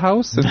brother's got a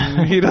house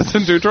and he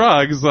doesn't do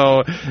drugs,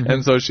 so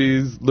and so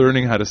she's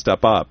learning how to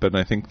step up, and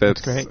I think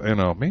that's great.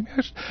 Maybe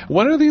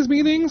what are these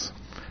meetings,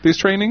 these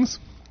trainings?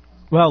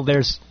 Well,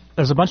 there's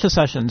a bunch of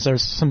sessions.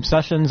 There's some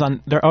sessions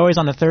they're always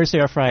on a Thursday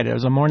or Friday.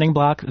 There's a morning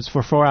block. It's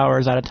for 4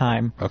 hours at a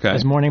time. Okay.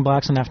 There's morning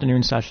blocks and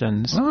afternoon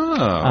sessions.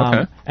 Oh,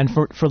 okay. And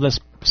for the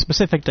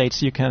specific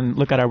dates, you can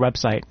look at our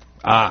website.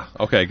 Ah,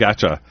 okay,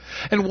 gotcha.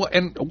 And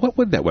what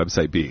would that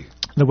website be?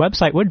 The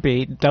website would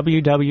be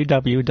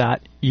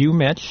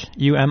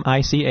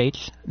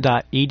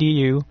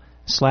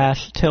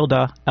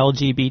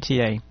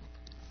www.umich.edu/tilde-LGBTA.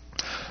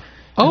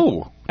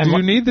 Oh, do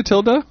you need the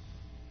tilde?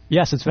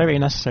 Yes, it's very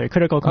necessary.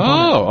 Critical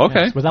component. Oh,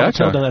 okay. Yes. Without a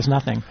tilde, there's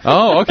nothing.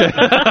 Oh, okay.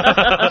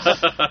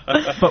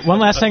 But one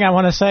last thing I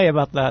want to say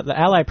about the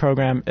Ally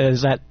program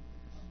is that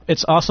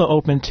it's also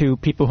open to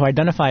people who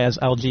identify as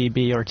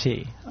LGB or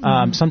T.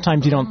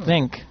 Sometimes you don't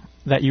think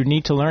that you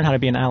need to learn how to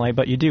be an ally,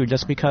 but you do.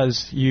 Just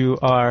because you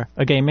are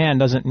a gay man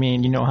doesn't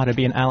mean you know how to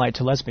be an ally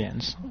to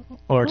lesbians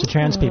or to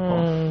trans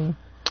people.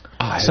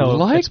 I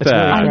like that.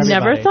 I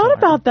never thought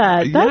about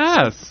that.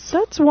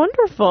 That's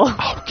wonderful.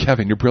 Oh,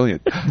 Kevin, you're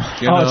brilliant.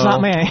 It's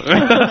not me.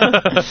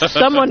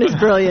 Someone is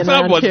brilliant.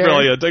 Someone's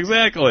brilliant,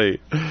 exactly.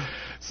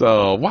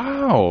 So,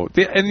 wow.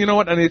 And you know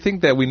what? And I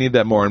think that we need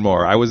that more and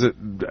more. I was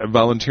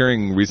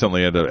volunteering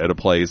recently at a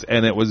place,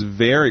 and it was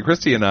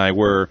Christy and I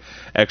were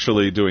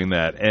actually doing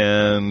that.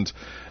 And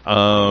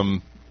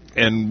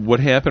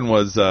what happened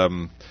was so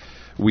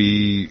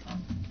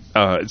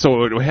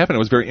what happened, it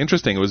was very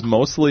interesting. It was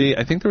mostly,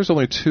 I think there was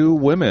only 2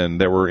 women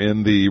that were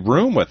in the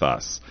room with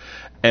us.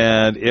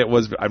 And it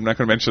was, I'm not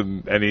going to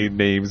mention any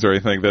names or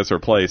anything like this or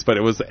place, but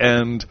it was,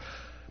 and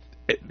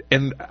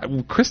And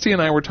Christy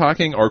and I were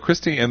talking, or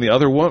Christy and the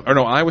other woman, or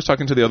no, I was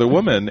talking to the other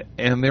woman,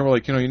 and they were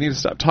like, you need to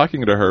stop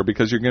talking to her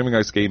because you're giving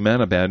us gay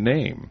men a bad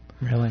name.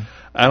 Really?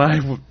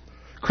 And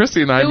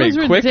Christy and I made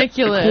quick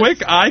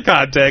eye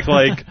contact,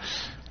 like,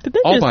 did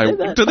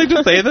they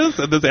just say this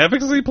at this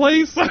advocacy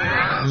place?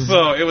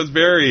 So it was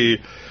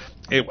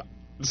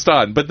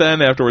stunned. But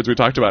then afterwards we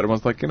talked about it and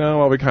was like,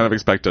 well, we kind of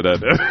expected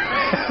it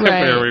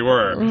where we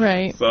were.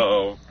 Right.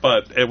 So,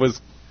 but it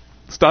was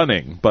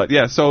stunning. But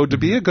yeah, so to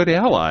be a good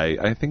ally,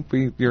 I think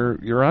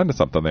you're onto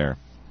something there.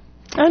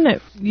 I know.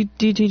 You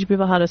do teach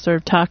people how to sort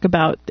of talk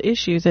about the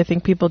issues. I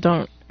think people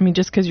don't. I mean,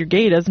 just because you're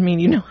gay doesn't mean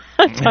you know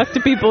how to talk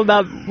to people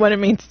about what it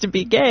means to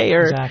be gay.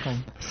 Exactly.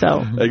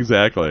 So.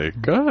 Exactly.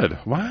 Good.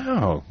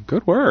 Wow.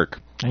 Good work.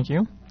 Thank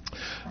you.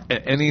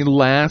 Any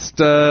last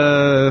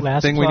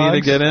thing we need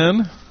to get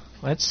in?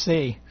 Let's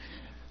see.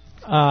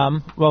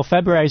 Well,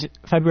 February,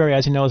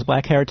 as you know, is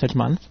Black Heritage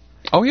Month.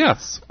 Oh,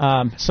 yes.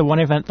 So one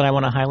event that I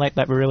want to highlight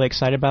that we're really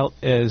excited about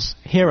is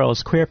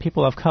Heroes, Queer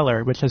People of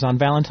Color, which is on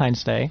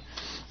Valentine's Day.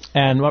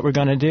 And what we're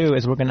going to do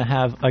is we're going to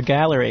have a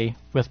gallery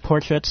with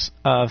portraits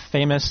of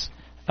famous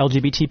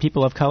LGBT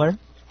people of color.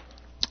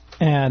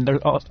 And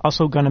there's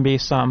also going to be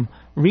some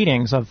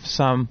readings of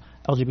some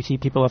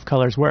LGBT people of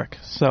color's work.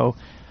 So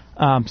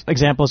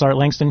examples are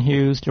Langston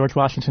Hughes, George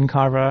Washington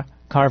Carver,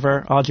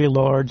 Audre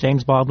Lorde,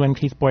 James Baldwin,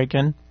 Keith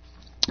Boykin.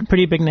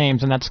 Pretty big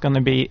names, and that's going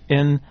to be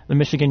in the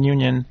Michigan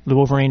Union, the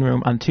Wolverine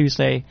Room, on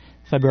Tuesday,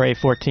 February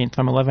 14th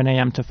from 11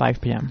 a.m. to 5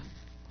 p.m.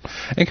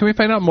 And can we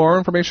find out more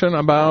information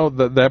about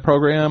that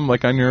program,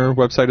 like on your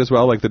website as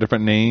well, like the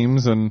different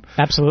names? And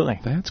Absolutely.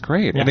 That's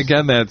great. Yes. And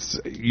again, that's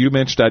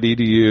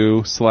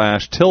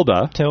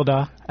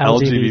umich.edu/tilde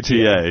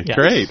LGBTA. Yes.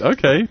 Great.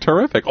 Okay.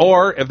 Terrific.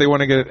 Or if they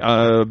want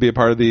to be a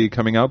part of the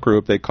coming out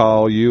group, they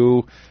call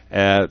you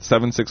at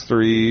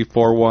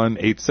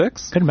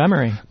 763-4186. Good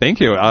memory. Thank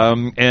you.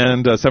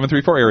 And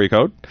 734 area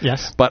code.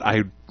 Yes. But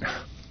I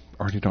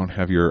already don't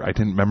have I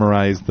didn't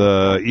memorize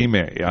the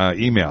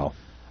email.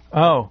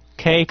 Oh,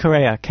 K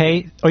Correa.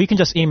 Or you can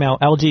just email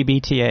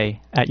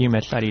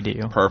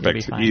lgbta@umich.edu.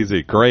 Perfect.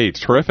 Easy. Great.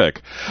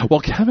 Terrific.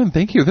 Well, Kevin,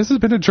 thank you. This has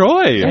been a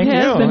joy. Thank you.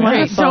 It has been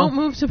great. Don't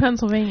move to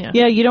Pennsylvania.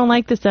 Yeah, you don't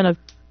like this then.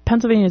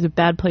 Pennsylvania is a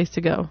bad place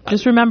to go.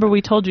 Just remember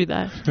we told you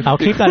that. I'll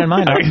keep that in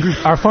mind.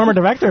 Our former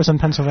director is in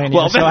Pennsylvania,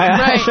 well, so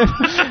I should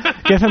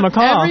give him a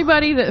call.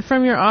 Everybody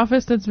from your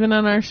office that's been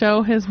on our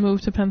show has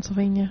moved to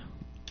Pennsylvania.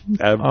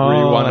 Every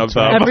one of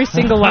them. Every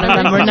single one of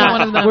them.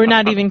 We're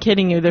not even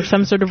kidding you. There's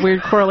some sort of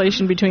weird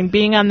correlation between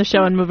being on the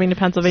show and moving to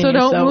Pennsylvania. So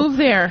don't move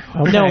there.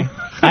 Okay. No.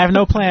 I have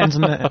no plans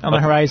on the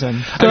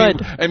horizon.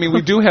 Good. I mean,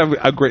 we do have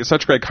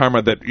such great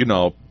karma that,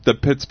 the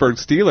Pittsburgh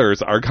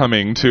Steelers are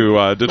coming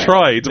to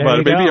Detroit,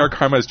 but maybe our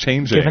karma is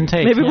changing. Give and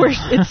take. Maybe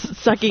it's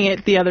sucking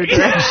it the other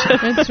direction.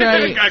 That's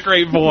right. We got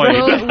great boy.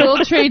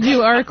 We'll trade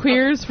you our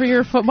queers for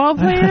your football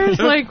players.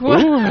 Like what?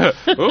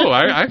 Ooh,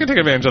 I can take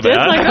advantage of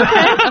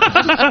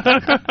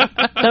that. Okay.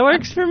 That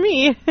works for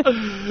me.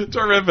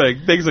 Terrific.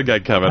 Thanks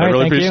again, Kevin. Right, I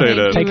really appreciate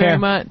it. Thank you very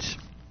much.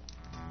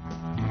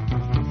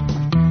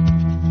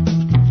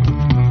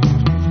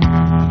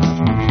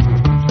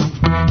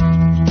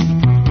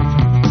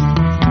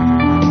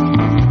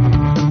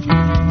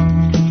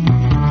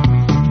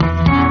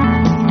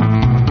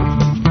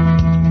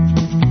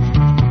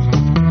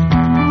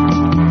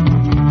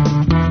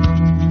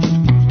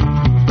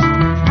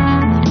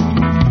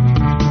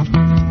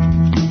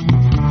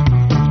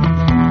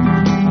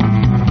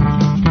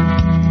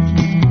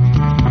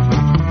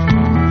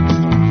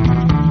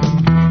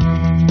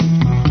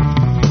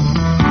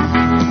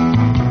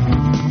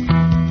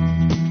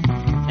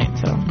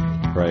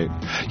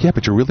 Yeah,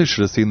 but you really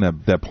should have seen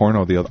that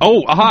porno the other...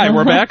 Oh, hi,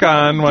 we're back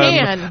on...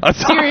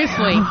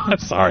 Seriously. I'm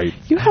sorry.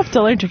 You have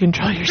to learn to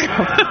control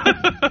yourself.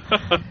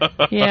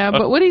 Yeah,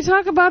 but would he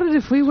talk about it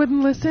if we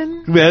wouldn't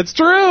listen? That's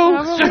true.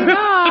 Probably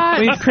not.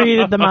 We've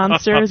created the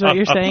monster, is what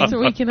you're saying. So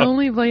we can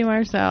only blame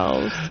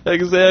ourselves.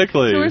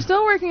 Exactly. So we're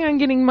still working on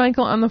getting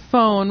Michael on the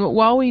phone, but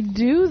while we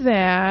do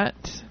that...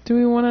 Do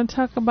we want to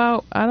talk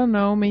about, I don't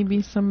know,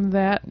 maybe some of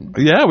that?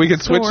 Yeah, we can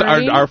switch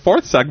our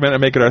fourth segment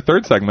and make it our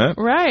third segment.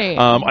 Right.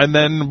 And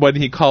then when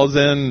he calls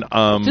in...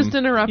 just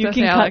interrupt us,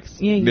 Alex.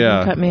 You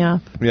can cut me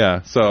off.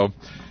 Yeah, so...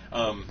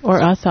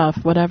 or us off,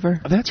 whatever.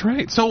 That's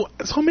right. So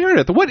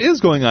Meredith, what is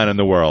going on in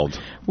the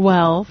world?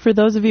 Well, for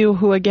those of you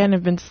who, again,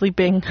 have been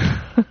sleeping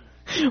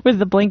with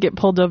the blanket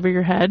pulled over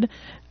your head,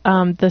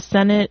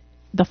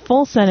 the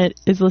full Senate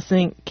is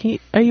listening.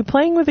 Are you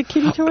playing with a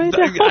kitty toy?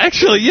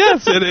 Actually,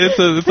 yes. It's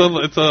a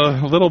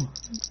little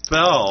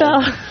bell.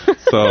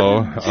 So,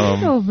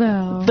 little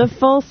bell. The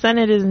full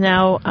Senate is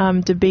now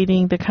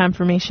debating the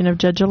confirmation of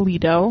Judge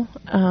Alito.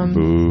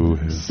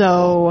 Boo.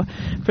 So,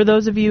 for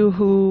those of you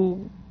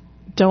who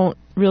don't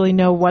really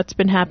know what's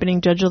been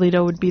happening, Judge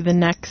Alito would be the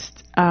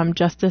next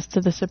justice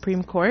to the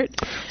Supreme Court.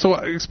 So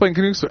explain,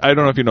 I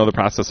don't know if you know the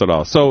process at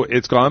all. So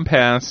it's gone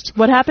past...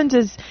 What happens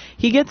is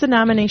he gets a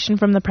nomination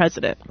from the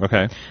president.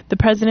 Okay. The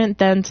president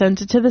then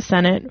sends it to the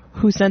Senate,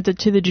 who sent it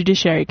to the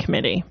Judiciary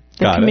Committee.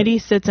 The committee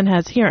sits and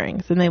has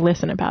hearings, and they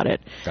listen about it.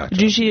 Gotcha.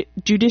 The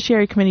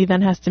Judiciary Committee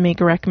then has to make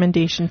a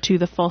recommendation to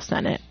the full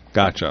Senate.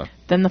 Gotcha.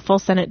 Then the full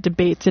Senate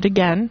debates it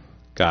again.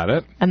 Got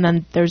it. And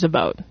then there's a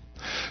vote.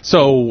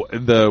 So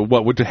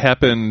what would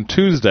happen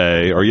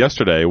Tuesday or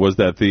yesterday was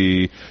that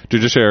the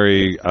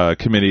Judiciary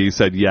Committee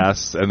said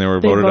yes, and they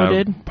voted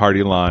on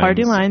party lines.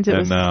 Party lines.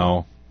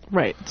 Now...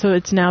 Right. So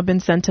it's now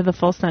been sent to the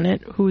full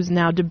Senate, who's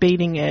now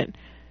debating it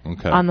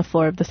on the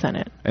floor of the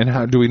Senate. And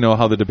how do we know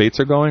how the debates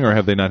are going, or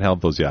have they not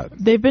held those yet?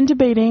 They've been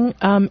debating.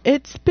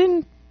 It's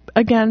been,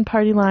 again,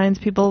 party lines.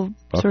 People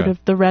sort of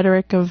the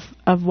rhetoric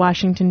of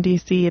Washington,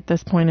 D.C. at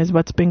this point is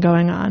what's been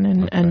going on,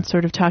 and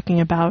sort of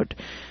talking about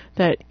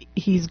that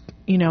he's,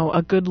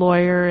 a good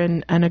lawyer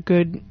and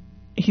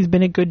he's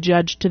been a good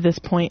judge to this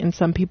point in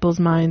some people's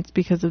minds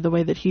because of the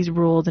way that he's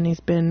ruled, and he's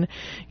been,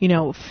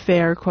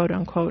 fair, quote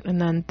unquote.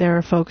 And then there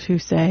are folks who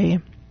say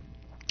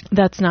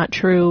that's not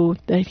true,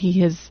 that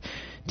he has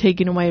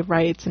taken away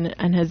rights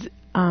and has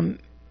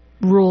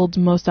ruled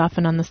most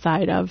often on the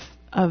side of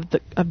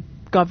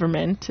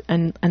government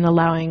and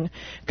allowing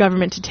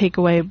government to take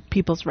away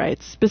people's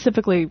rights.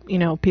 Specifically,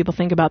 people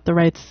think about the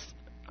rights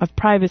of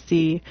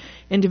privacy,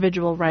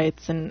 individual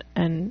rights, and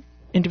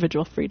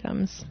individual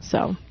freedoms.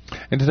 So.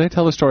 And did I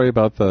tell the story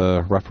about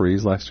the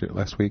referees last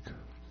week?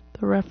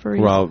 The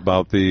referees? Well,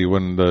 about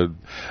when the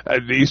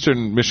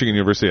Eastern Michigan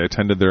University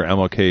attended their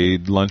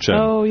MLK luncheon.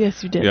 Oh,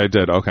 yes, you did. Yeah, I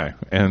did. Okay,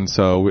 and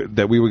so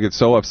that we would get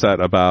so upset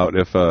about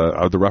if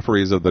the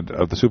referees of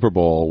the Super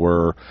Bowl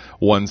were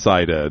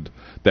one-sided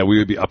that we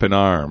would be up in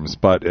arms.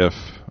 But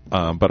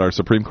but our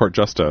Supreme Court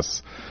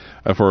justice,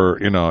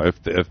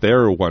 if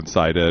they're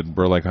one-sided,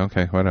 we're like,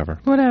 okay, whatever.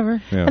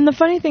 Whatever. Yeah. And the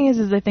funny thing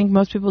is I think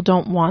most people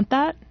don't want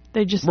that.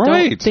 They just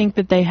don't think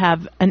that they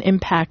have an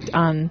impact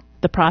on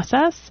the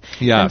process.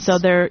 Yes.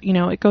 And so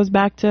it goes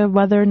back to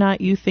whether or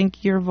not you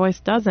think your voice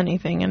does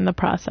anything in the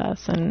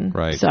process. And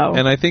right. So.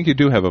 And I think you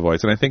do have a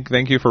voice. And I think,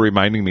 thank you for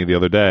reminding me the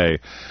other day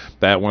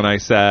that when I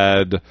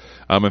said,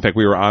 in fact,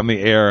 we were on the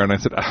air and I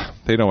said,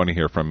 they don't want to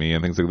hear from me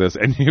and things like this.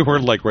 And you were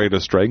like ready to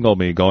strangle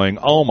me going,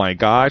 oh my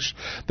gosh,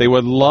 they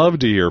would love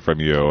to hear from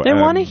you. They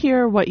want to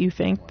hear what you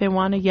think. They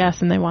want to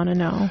yes and they want to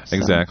know. So.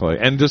 Exactly.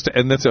 And that's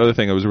the other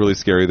thing. It was really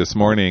scary this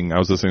morning. I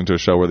was listening to a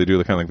show where they do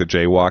the kind of like the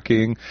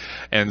jaywalking,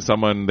 and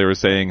they were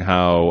saying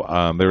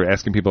how they were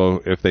asking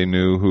people if they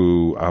knew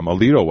who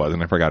Alito was,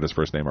 and I forgot his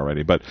first name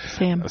already, but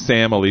Sam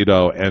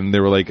Alito, and they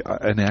were like,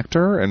 an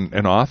actor and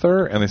an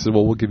author, and they said,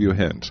 well, we'll give you a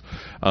hint.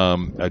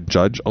 A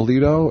Judge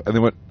Alito, and they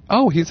went,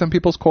 oh, he's on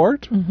People's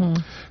Court? Mm-hmm.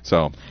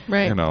 So,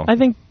 right. I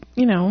think,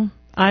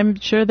 I'm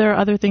sure there are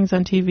other things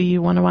on TV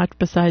you want to watch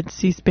besides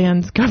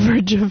C-SPAN's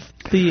coverage of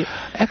the...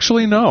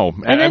 Actually, no.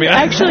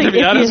 Actually, to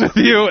be honest with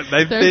you,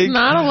 there's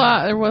not a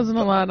lot. There wasn't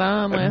a lot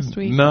on last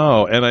week.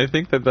 No, and I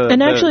think that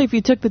actually, if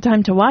you took the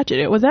time to watch it,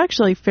 it was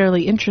actually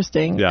fairly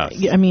interesting. Yes.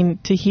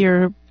 To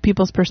hear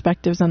people's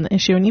perspectives on the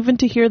issue, and even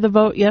to hear the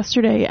vote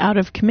yesterday out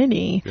of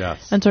committee,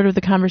 yes, and sort of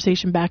the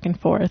conversation back and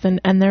forth.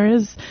 And there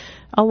is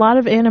a lot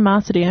of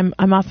animosity.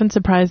 I'm often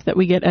surprised that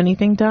we get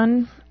anything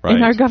done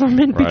in our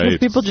government because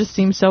people just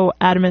seem so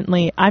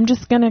adamantly, I'm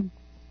just going to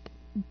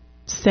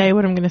say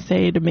what I'm going to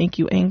say to make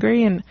you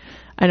angry, and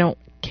I don't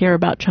care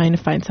about trying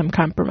to find some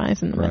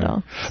compromise in the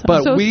middle. So.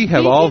 But we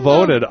have all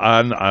voted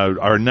on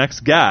our next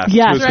guest.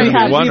 Yes, we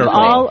have. We've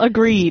all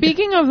agreed.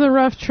 Speaking of the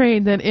rough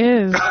trade that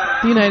is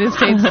the United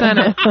States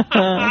Senate,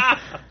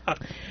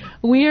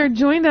 we are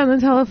joined on the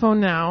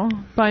telephone now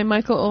by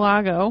Michael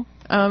Alago.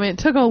 It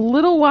took a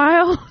little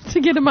while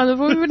to get him on the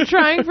phone. We've been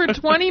trying for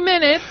 20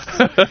 minutes,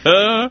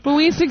 but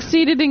we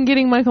succeeded in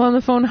getting Michael on the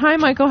phone. Hi,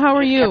 Michael. How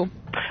are you?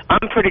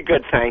 I'm pretty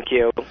good, thank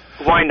you.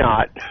 Why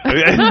not?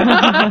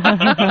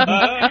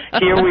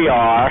 Here we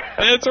are.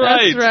 That's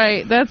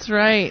right. That's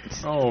right.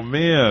 Oh,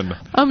 man.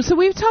 So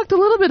we've talked a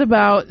little bit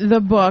about the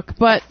book,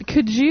 but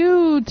could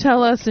you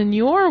tell us in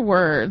your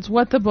words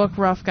what the book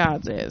Rough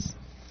Gods is?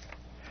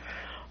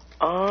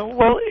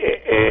 Well,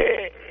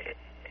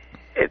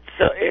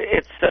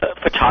 it's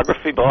a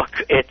photography book.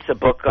 It's a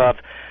book of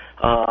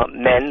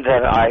men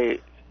that I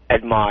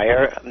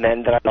admire,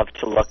 men that I love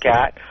to look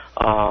at.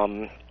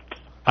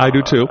 I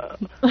do too.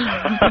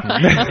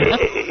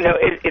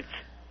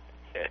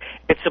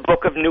 It's a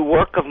book of new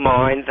work of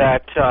mine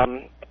that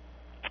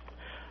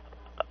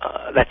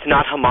that's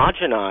not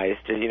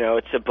homogenized.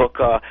 It's a book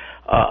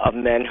of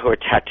men who are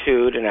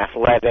tattooed and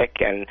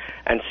athletic and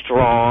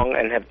strong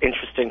and have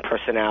interesting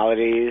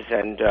personalities,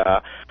 and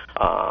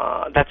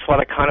that's what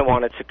I kind of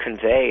wanted to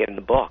convey in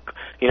the book.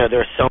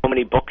 There are so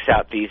many books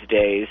out these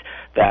days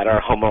that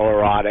are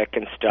homoerotic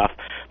and stuff,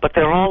 but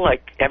they're all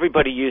like,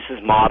 everybody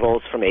uses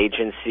models from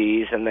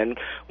agencies, and then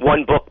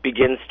one book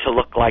begins to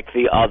look like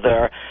the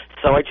other.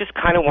 So I just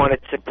kind of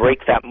wanted to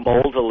break that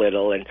mold a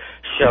little and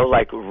show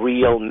like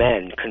real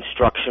men,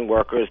 construction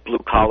workers,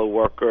 blue-collar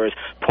workers,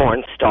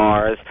 porn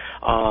stars.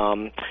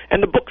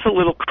 And the book's a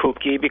little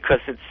kooky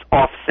because it's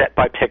offset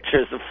by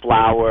pictures of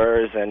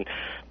flowers, and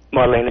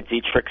Marlene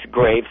Dietrich's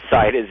grave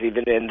site is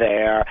even in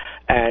there.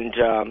 And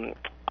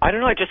I don't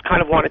know, I just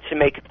kind of wanted to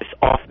make this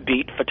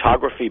offbeat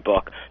photography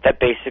book that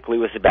basically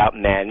was about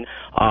men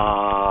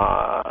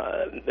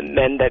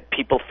that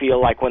people feel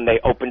like when they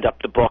opened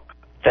up the book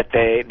that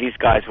these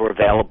guys were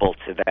available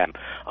to them.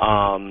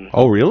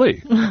 Oh,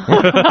 really? Well,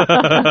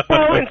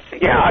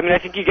 yeah, I mean, I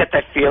think you get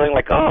that feeling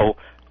like, oh,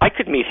 I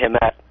could meet him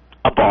at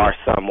a bar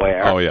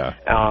somewhere. Oh, yeah.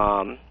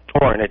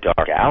 Or in a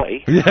dark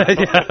alley. Yeah.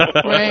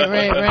 Right.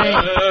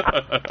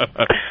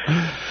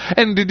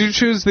 And did you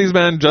choose these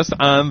men just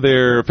on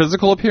their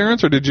physical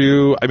appearance, or did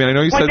you, I mean, I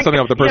know you said something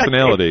about the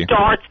personality. It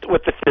starts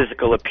with the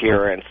physical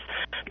appearance,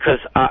 because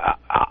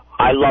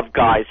I love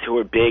guys who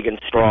are big and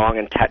strong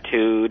and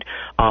tattooed,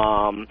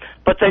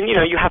 but then,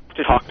 you have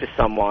to talk to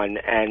someone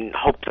and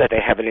hope that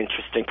they have an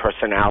interesting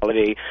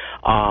personality,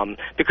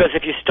 because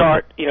if you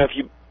start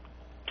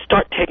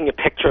taking a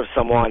picture of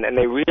someone and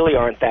they really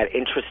aren't that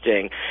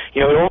interesting,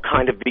 it all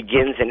kind of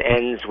begins and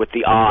ends with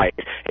the eyes.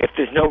 If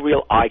there's no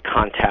real eye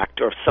contact,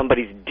 or if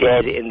somebody's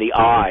dead in the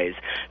eyes,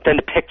 then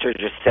the picture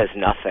just says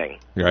nothing.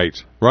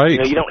 Right.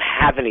 You don't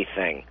have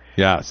anything.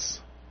 Yes.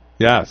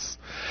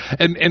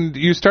 And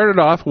you started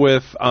off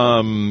with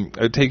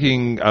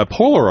taking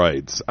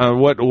Polaroids.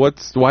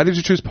 Why did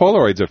you choose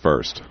Polaroids at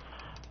first?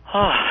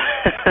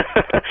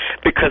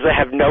 Because I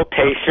have no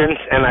patience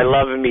and I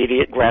love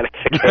immediate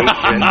gratification.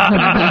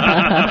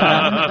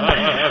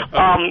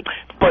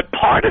 But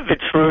part of the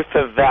truth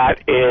of that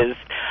is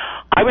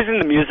I was in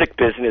the music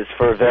business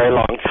for a very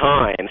long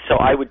time, so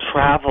I would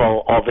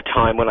travel all the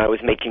time when I was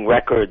making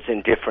records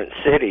in different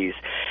cities.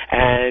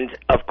 And,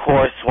 of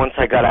course, once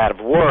I got out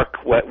of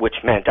work,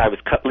 which meant I was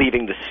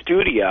leaving the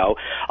studio,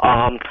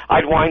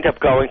 I'd wind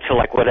up going to,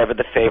 whatever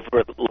the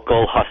favorite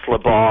local hustler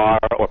bar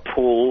or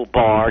pool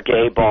bar,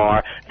 gay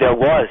bar there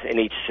was in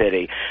each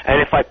city. And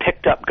if I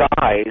picked up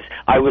guys,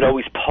 I would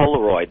always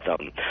Polaroid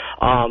them.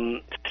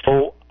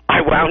 So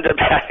I wound up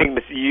having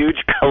this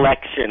huge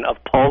collection of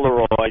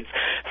Polaroids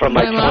from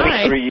my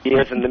 23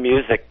 years in the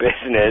music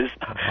business.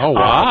 Oh,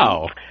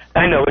 wow.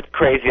 I know, it's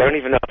crazy. I don't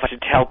even know if I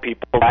should tell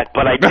people that,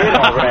 but I did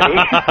already.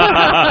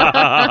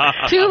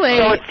 Too late.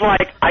 So it's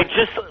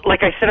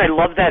like I said, I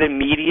love that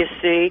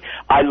immediacy.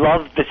 I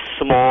love the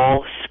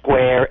small,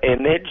 square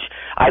image.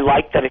 I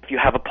like that if you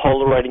have a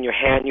Polaroid in your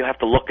hand, you have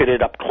to look at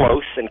it up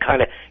close and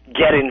kind of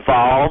get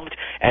involved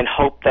and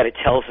hope that it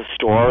tells a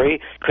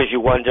story, because you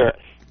wonder,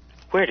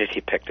 where did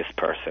he pick this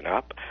person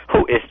up?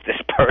 Who is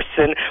this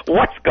person?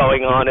 What's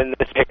going on in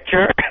this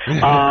picture?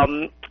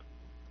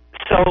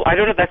 So I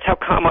don't know. That's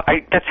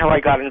how I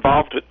got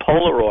involved with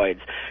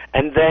Polaroids.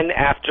 And then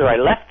after I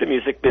left the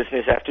music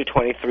business after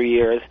 23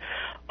 years,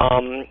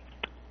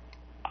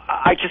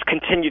 I just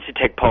continued to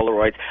take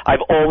Polaroids.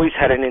 I've always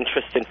had an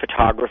interest in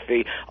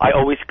photography. I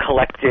always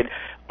collected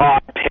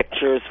odd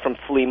pictures from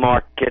flea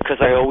markets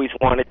because I always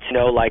wanted to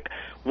know,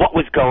 what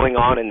was going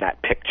on in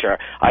that picture.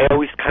 I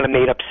always kind of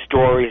made up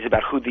stories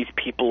about who these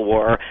people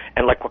were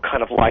and, what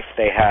kind of life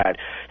they had.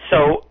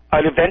 So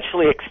it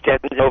eventually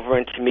extended over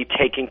into me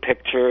taking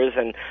pictures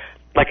and,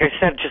 like I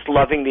said, just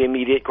loving the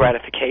immediate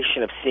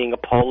gratification of seeing a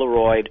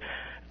Polaroid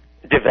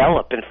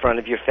develop in front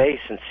of your face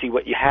and see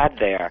what you had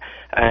there.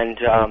 And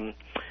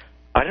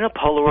I don't know,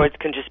 Polaroids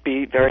can just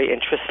be very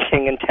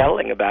interesting and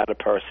telling about a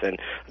person.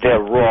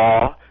 They're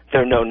raw.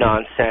 They're no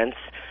nonsense.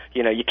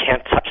 You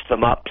can't touch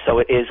them up, so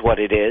it is what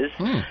it is.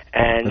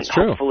 And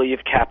hopefully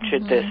you've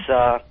captured this,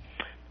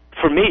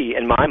 for me,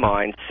 in my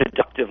mind,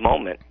 seductive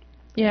moment.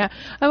 Yeah,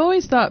 I've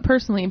always thought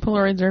personally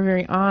Polaroids are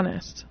very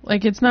honest.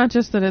 It's not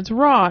just that it's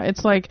raw.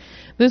 It's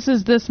this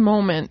is this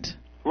moment.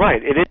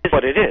 Right, it is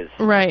what it is.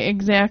 Right,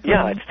 exactly.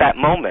 Yeah, it's that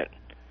moment.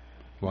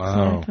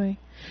 Wow. Exactly.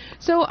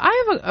 So I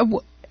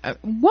have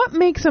what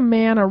makes a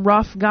man a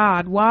rough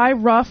god? Why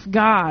rough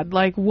god?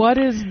 What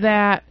is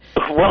that?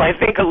 Well, I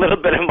think a little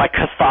bit of my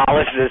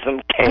Catholicism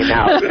came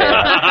out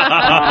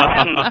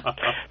there.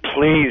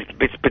 Please,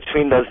 it's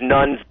between those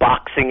nuns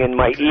boxing in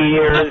my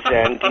ears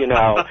and, hitting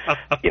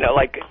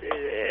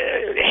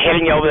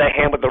you over the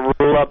hand with the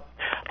ruler.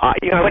 I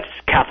went to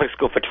Catholic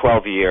school for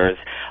 12 years.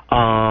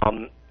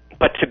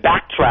 But to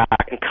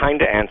backtrack and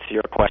kind of answer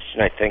your question,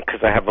 I think,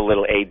 because I have a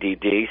little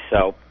ADD,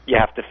 so you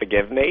have to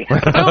forgive me. We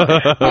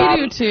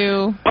do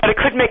too. But it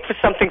could make for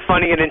something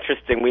funny and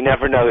interesting. We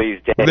never know these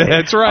days.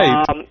 That's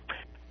right.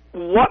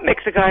 What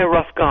makes a guy a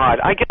rough god?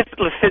 I guess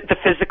the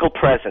physical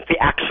presence, the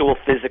actual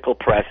physical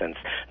presence,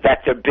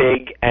 that they're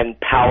big and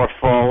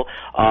powerful.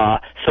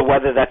 So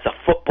whether that's a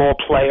football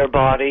player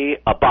body,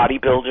 a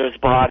bodybuilder's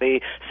body,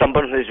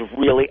 someone who's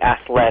really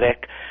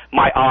athletic,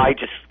 my eye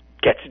just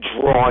gets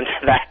drawn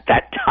to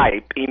that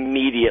type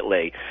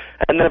immediately.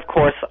 And then, of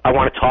course, I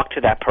want to talk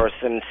to that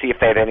person and see if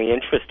they have any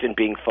interest in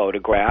being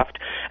photographed.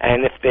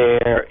 And if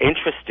they're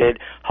interested,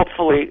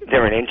 hopefully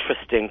they're an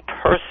interesting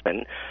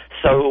person.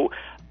 So,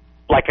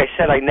 like I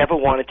said, I never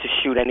wanted to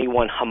shoot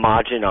anyone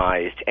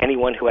homogenized,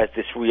 anyone who has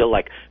this real,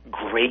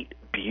 great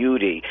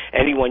beauty,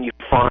 anyone you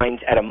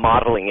find at a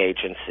modeling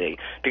agency,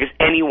 because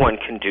anyone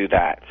can do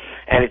that.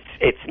 And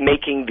it's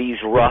making these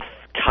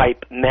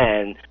rough-type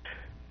men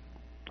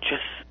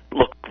just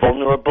look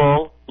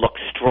vulnerable, look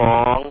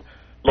strong,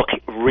 look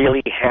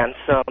really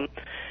handsome,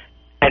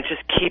 and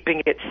just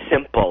keeping it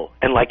simple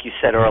and, like you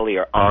said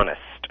earlier,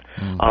 honest.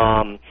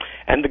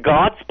 And the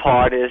gods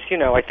part is,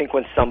 I think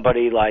when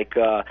somebody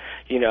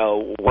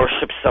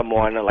worships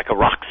someone, like a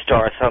rock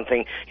star or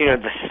something,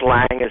 the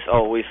slang is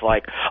always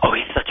like, oh,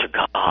 he's such a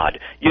god,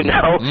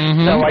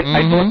 So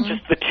I thought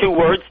just the two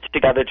words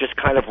together just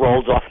kind of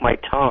rolled off my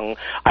tongue.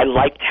 I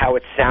liked how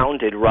it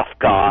sounded, Rough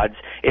Gods.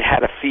 It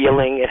had a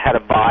feeling, it had a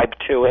vibe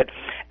to it,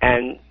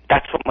 and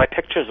that's what my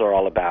pictures are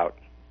all about.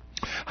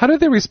 How did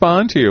they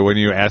respond to you when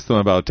you asked them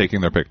about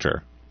taking their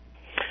picture?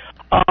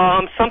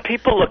 Some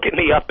people look at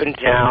me up and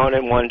down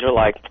and wonder,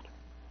 like,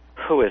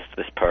 who is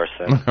this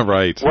person?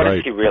 Right. What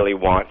does he really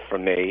want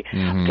from me?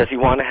 Does he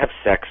want to have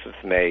sex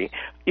with me?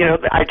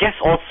 I guess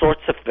all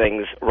sorts of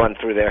things run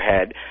through their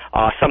head.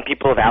 Some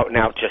people have out and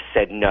out just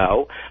said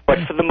no, but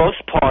for the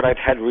most part, I've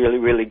had really,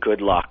 really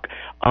good luck.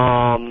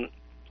 When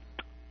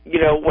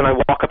I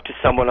walk up to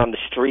someone on the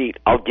street,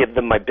 I'll give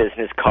them my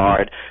business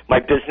card. My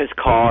business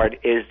card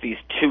is these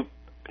two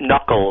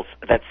knuckles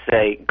that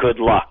say good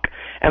luck.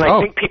 And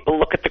I think people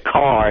look at the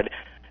card,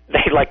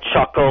 they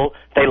chuckle,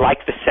 they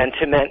like the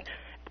sentiment,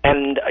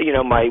 and,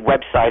 my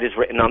website is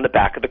written on the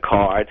back of the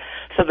card.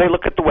 So they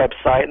look at the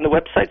website, and the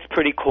website's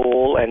pretty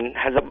cool and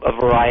has a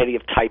variety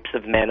of types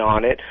of men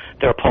on it.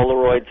 There are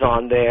Polaroids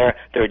on there,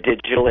 there are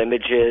digital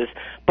images,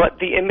 but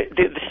the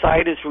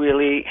site is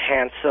really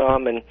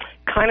handsome and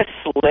kind of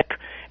slick,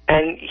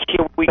 and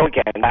here we go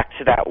again, back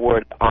to that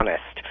word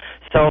honest.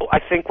 So I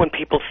think when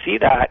people see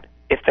that,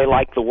 if they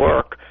like the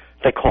work,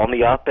 they call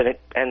me up and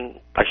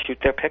I shoot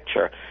their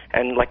picture.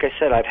 And like I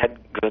said, I've had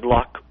good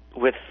luck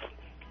with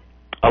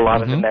a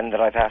lot of the men that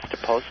I've asked to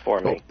pose for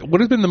me. What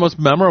has been the most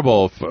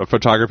memorable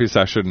photography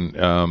session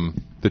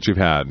that you've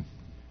had?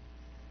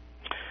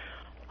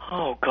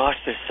 Oh, gosh,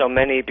 there's so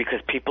many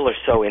because people are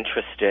so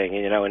interesting,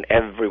 and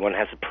everyone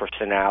has a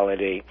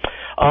personality.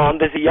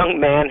 There's a young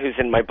man who's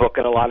in my book,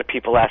 and a lot of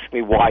people ask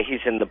me why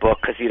he's in the book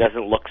because he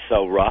doesn't look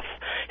so rough.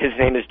 His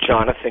name is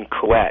Jonathan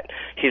Couette.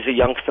 He's a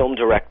young film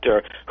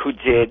director who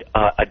did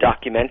a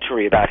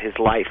documentary about his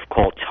life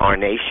called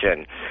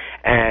Tarnation.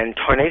 And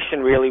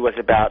Tarnation really was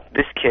about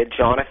this kid,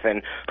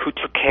 Jonathan, who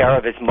took care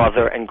of his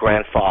mother and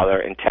grandfather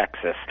in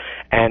Texas.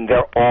 And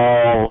they're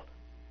all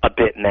a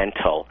bit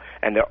mental,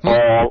 and they're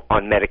all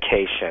on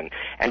medication.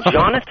 And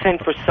Jonathan,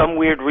 for some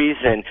weird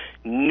reason,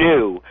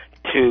 knew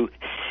to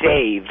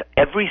save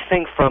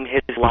everything from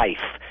his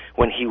life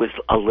when he was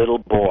a little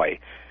boy,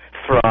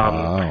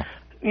 from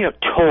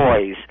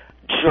toys,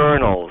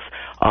 journals,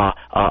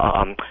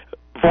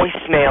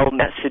 voicemail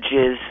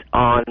messages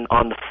on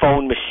the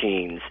phone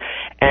machines,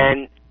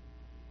 and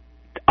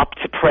up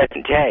to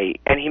present day.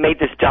 And he made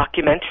this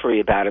documentary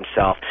about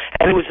himself,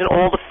 and it was in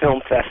all the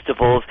film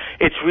festivals.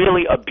 It's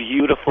really a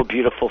beautiful,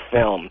 beautiful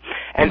film.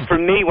 And for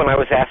me, when I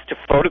was asked to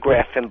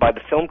photograph him by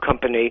the film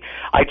company,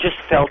 I just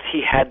felt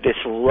he had this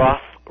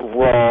rough,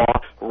 raw,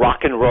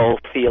 rock and roll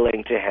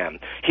feeling to him.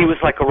 He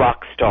was like a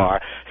rock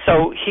star.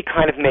 So he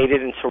kind of made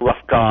it into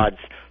Rough Gods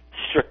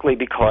strictly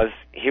because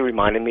he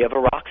reminded me of a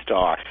rock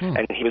star,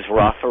 and he was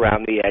rough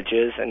around the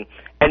edges and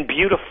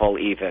beautiful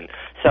even.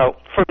 So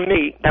for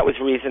me, that was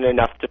reason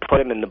enough to put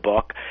him in the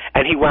book,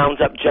 and he wound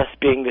up just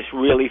being this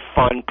really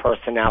fun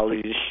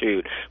personality to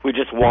shoot. We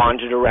just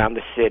wandered around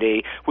the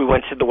city. We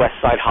went to the West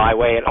Side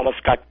Highway and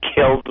almost got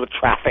killed with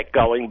traffic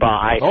going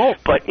by.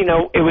 But,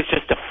 it was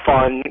just a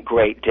fun,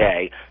 great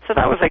day. So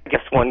that was, I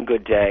guess, one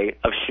good day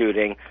of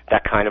shooting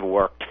that kind of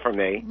worked for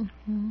me.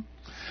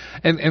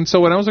 And so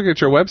when I was looking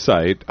at your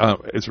website,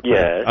 it's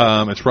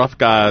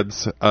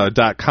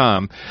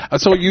roughgods.com.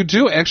 So you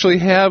do actually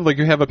have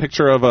you have a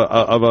picture of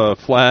a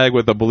flag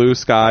with a blue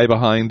sky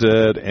behind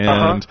it,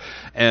 and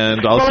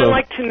also. Well, I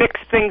like to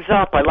mix things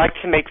up. I like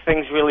to make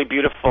things really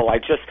beautiful. I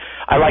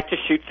like to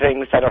shoot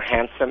things that are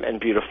handsome and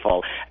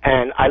beautiful,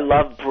 and I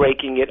love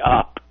breaking it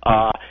up.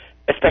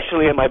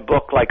 Especially in my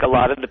book, like a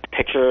lot of the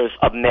pictures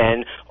of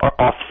men are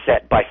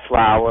offset by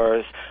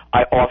flowers.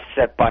 I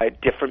offset by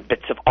different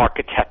bits of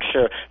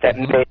architecture that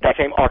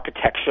same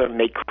architecture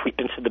may creep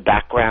into the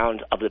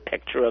background of the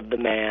picture of the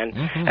man.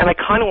 And I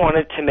kind of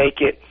wanted to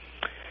make it,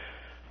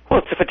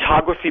 it's a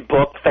photography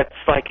book that's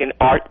like an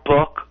art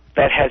book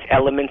that has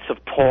elements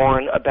of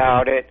porn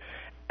about it.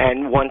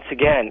 And once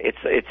again,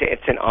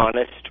 it's an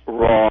honest,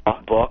 raw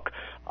book.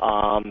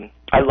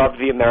 I love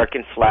the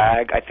American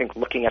flag. I think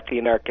looking at the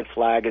American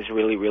flag is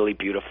really, really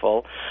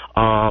beautiful.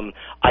 I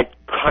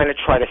kind of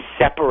try to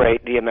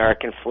separate the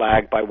American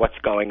flag by what's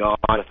going on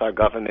with our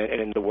government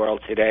and in the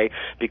world today,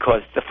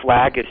 because the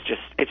flag is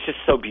it's just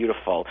so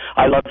beautiful.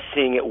 I love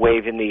seeing it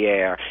wave in the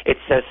air. It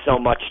says so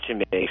much to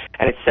me,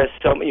 and it says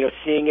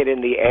seeing it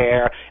in the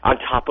air on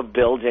top of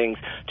buildings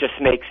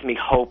just makes me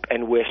hope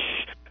and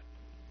wish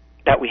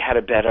that we had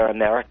a better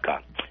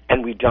America,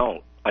 and we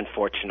don't,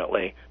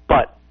 unfortunately.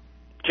 But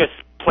just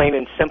plain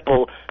and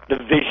simple, the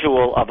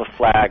visual of a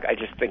flag I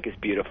just think is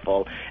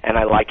beautiful, and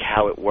I like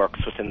how it works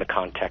within the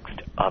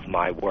context of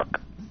my work.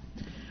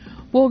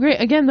 Well,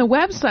 great. Again, the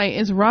website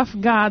is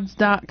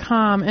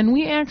roughgods.com, and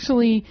we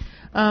actually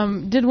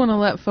did want to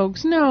let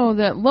folks know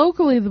that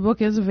locally the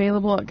book is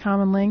available at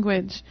Common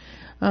Language.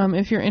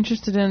 if you're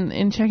interested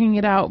in checking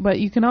it out. But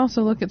you can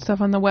also look at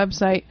stuff on the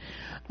website.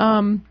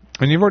 And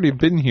you've already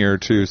been here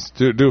to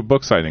do a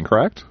book signing,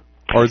 correct?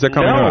 Or is that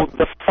coming up? No,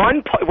 the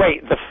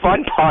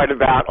fun part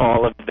about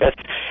all of this,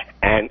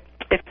 and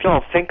if you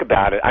don't think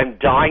about it, I'm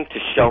dying to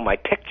show my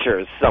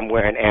pictures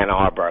somewhere in Ann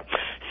Arbor.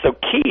 So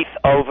Keith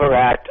over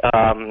at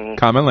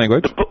Common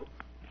Language.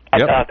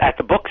 At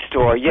the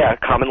bookstore,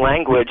 Common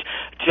Language,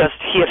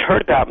 he had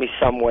heard about me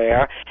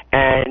somewhere,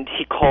 and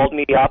he called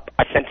me up.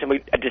 I sent him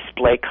a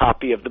display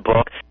copy of the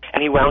book,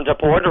 and he wound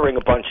up ordering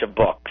a bunch of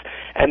books.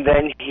 And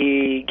then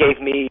he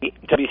gave me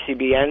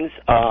WCBN's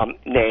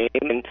name,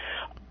 and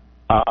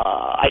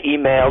I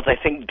emailed, I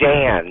think,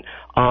 Dan,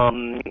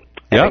 and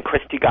then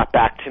Christy got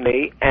back to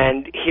me,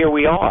 and here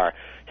we are.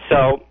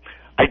 So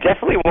I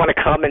definitely want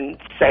to come and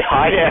say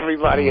hi to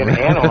everybody in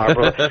Ann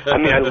Arbor. I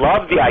mean, I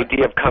love the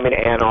idea of coming to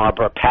Ann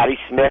Arbor. Patti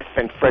Smith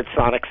and Fred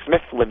Sonic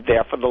Smith lived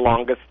there for the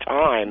longest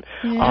time.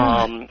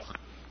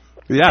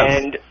 Yeah.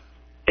 And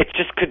it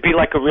just could be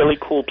like a really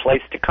cool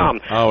place to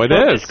come. Oh, it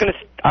is.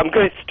 I'm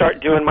going to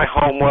start doing my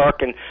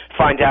homework and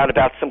find out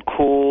about some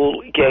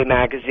cool gay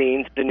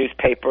magazines, the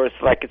newspapers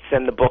that I could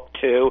send the book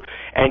to.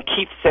 And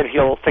Keith said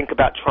he'll think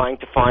about trying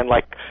to find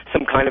like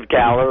some kind of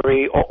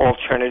gallery or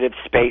alternative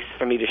space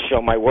for me to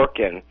show my work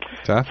in.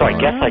 Definitely. So I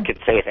guess I could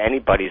say if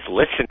anybody's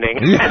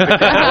listening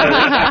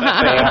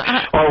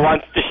or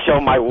wants to show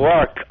my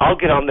work, I'll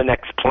get on the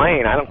next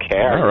plane. I don't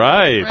care. All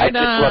right. I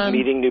just love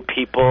meeting new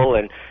people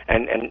and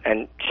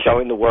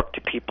showing the work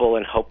to people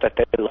and hope that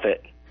they love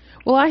it.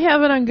 Well, I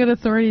have it on good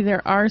authority.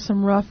 There are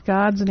some rough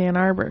gods in Ann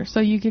Arbor,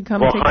 so you could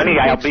come take some pictures. Well, honey,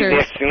 I'll be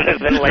there sooner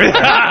than later.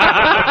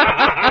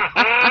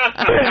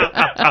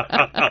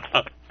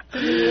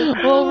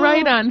 Well,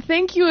 right on.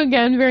 Thank you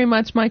again very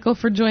much, Michael,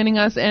 for joining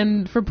us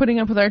and for putting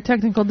up with our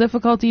technical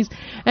difficulties.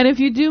 And if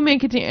you do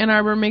make it to Ann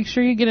Arbor, make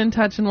sure you get in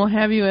touch, and we'll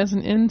have you as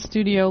an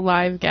in-studio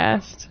live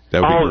guest.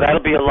 That'll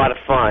be a lot of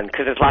fun,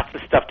 because there's lots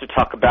of stuff to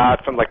talk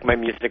about from like my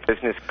music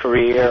business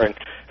career and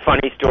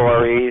funny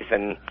stories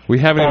and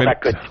that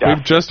good stuff.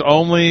 We've just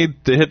only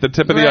hit the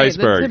tip of the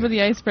iceberg. The tip of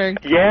the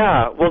iceberg.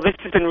 Yeah, well, this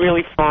has been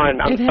really fun.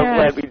 I'm so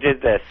glad we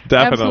did this.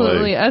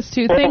 Definitely. Absolutely, us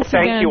too. Well, Thanks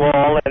again. Thank you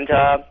all, and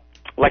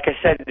like I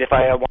said, if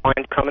I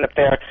wind coming up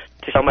there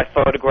to show my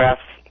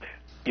photographs,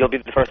 you'll be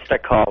the first I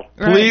call.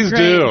 Right, Please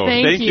do.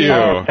 Thank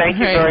you. Thank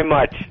you very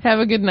much. Have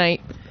a good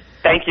night.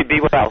 Thank you.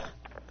 Be well.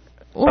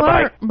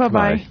 Well,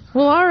 bye-bye.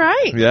 Well, all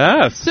right.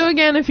 Yes. So,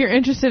 again, if you're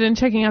interested in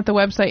checking out the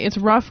website, it's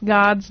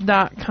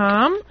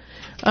roughgods.com,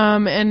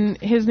 and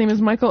his name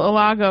is Michael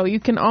Ilago. You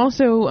can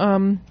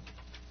also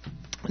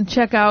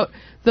check out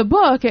the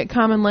book at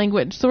Common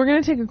Language. So we're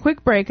going to take a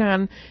quick break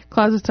on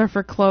Closets Are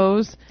for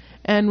Clothes,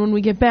 and when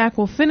we get back,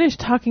 we'll finish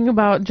talking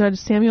about Judge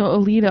Samuel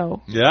Alito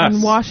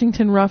and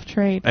Washington Rough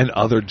Trade. And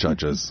other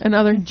judges. And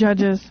other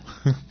judges.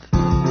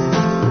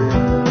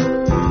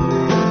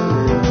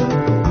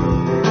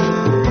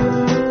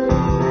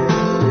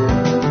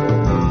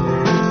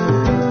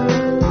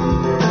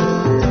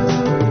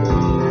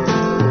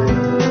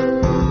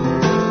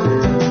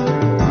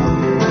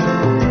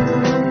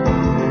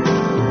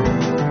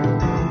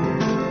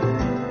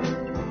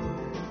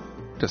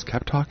 Just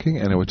kept talking,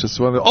 and it was just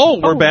one of the,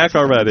 we're back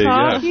already.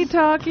 Talky.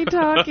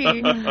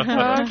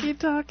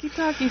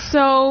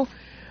 So,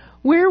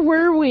 where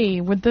were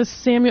we with this,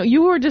 Samuel?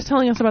 You were just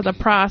telling us about the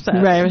process.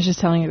 Right, I was just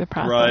telling you the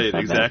process. Right,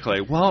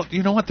 exactly. Well,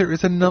 you know what? There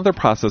is another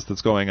process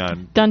that's going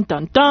on. Dun,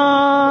 dun,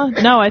 dun.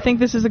 No, I think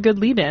this is a good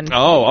lead-in.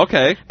 Oh,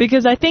 okay.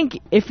 Because I think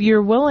if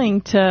you're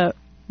willing to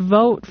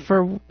vote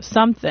for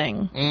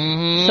something,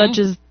 such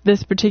as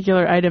this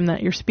particular item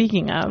that you're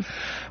speaking of,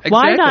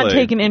 why not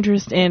take an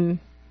interest in...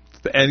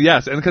 And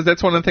yes, and because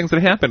that's one of the things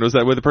that happened was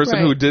that with the person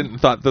who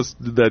thought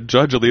that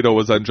Judge Alito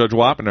was on Judge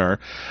Wapner.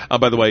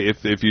 By the way,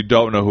 if you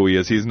don't know who he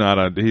is, he's not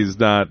on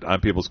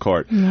People's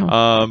Court.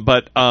 No.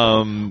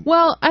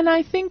 Well, and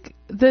I think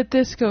that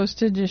this goes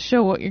to just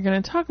show what you're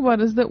going to talk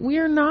about is that we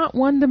are not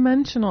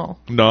one-dimensional.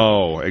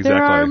 No, exactly.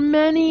 There are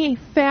many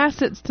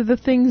facets to the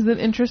things that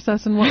interest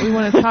us and what we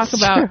want to talk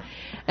about. True.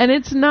 And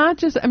it's not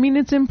just, I mean,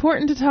 it's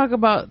important to talk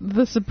about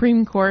the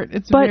Supreme Court.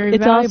 It's but very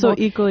it's valuable.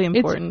 Also equally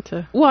important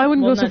to... Well, I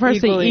wouldn't go so far as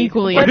to say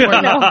equally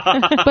important.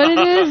 But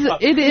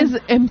it is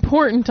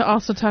important to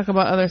also talk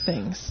about other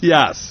things.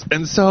 Yes.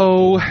 And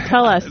so...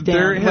 Tell us, Dan,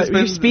 there has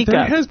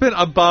been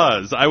a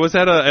buzz. I was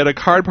at a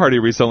card party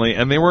recently,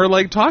 and they were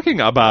like talking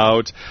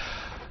about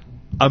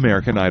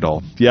American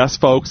Idol. Yes,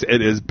 folks,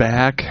 it is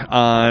back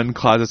on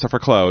Closets Are for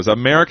Clothes.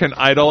 American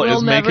Idol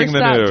is making the news.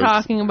 We'll never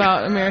stop talking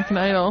about American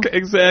Idol.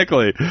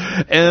 Exactly.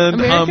 And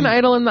American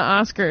Idol and the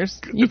Oscars.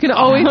 You can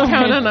always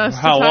count on us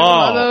to talk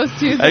about those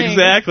two things.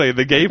 Exactly.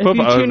 The gay Super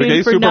Bowl.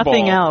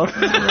 Nothing else.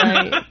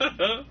 Right.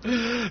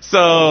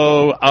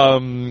 So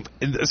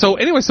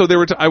anyway,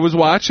 I was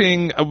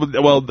watching,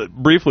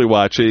 briefly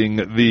watching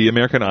the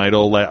American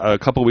Idol a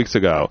couple weeks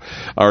ago,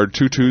 or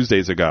 2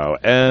 Tuesdays ago,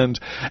 and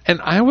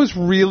I was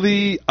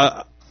really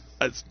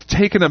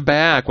taken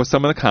aback with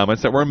some of the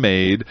comments that were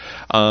made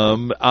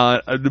by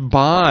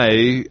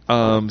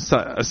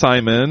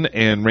Simon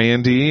and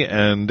Randy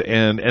and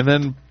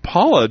then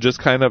Paula. Just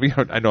kind of,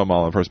 I know I'm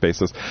all on first name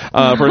basis,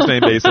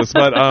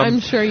 but I'm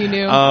sure you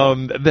knew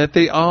that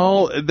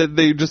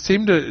they just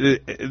seem to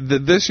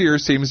that this year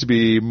seems to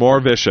be more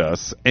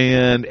vicious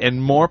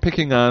and more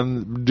picking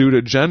on due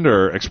to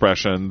gender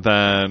expression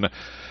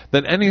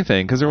than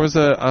anything, because there was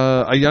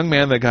a young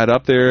man that got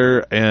up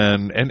there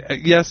and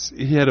yes,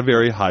 he had a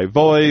very high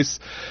voice.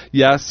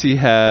 Yes, he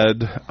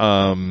had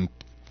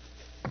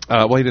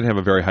he didn't have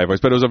a very high voice,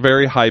 but it was a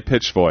very high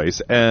pitched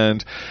voice,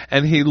 and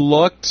he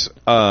looked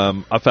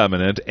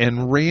effeminate.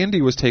 And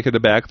Randy was taken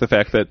aback the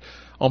fact that,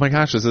 oh my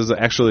gosh, this is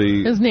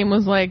actually, his name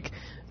was like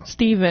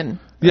Steven.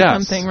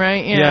 Yes. Something,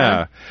 right?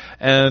 Yeah.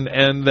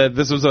 And that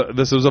this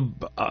was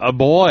a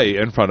boy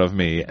in front of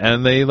me,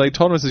 and they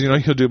told him, says,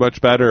 you'll do much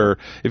better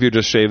if you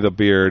just shave the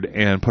beard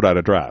and put on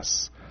a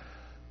dress.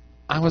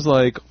 I was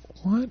like,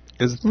 what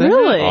is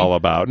that all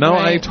about? No,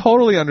 right. I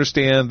totally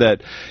understand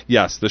that.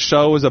 Yes, the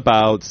show is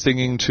about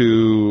singing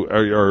to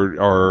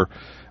or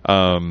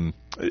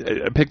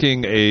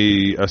picking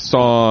a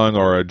song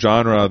or a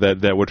genre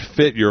that would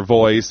fit your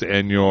voice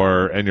and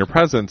your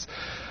presence.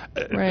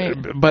 Right.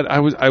 But I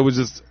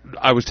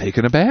was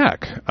taken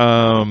aback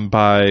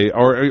by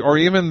or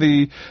even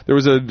there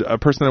was a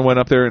person that went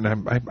up there, and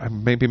I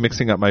may be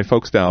mixing up my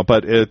folks now,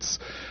 but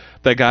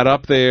they got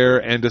up there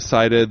and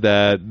decided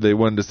that they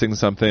wanted to sing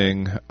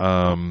something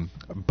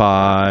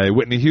by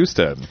Whitney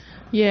Houston.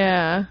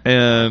 Yeah.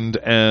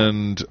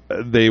 And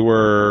they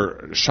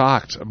were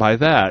shocked by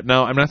that.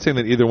 Now, I'm not saying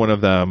that either one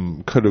of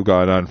them could have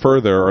gone on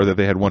further or that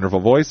they had wonderful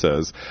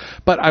voices,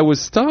 but I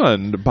was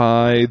stunned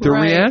by the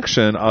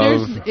reaction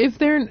of...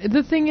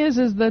 The thing is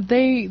that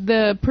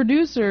the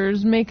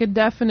producers make a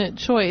definite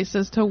choice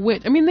as to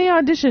which... I mean, they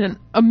audition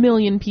 1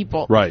 million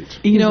people. Right.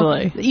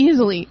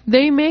 Easily.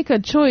 They make a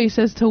choice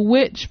as to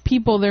which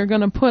people they're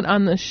going to put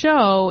on the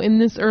show in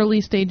this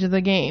early stage of the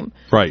game.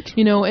 Right.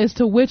 As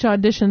to which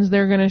auditions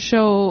they're going to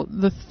show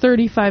the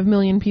 35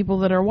 million people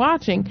that are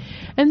watching,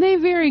 and they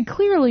very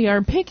clearly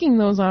are picking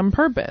those on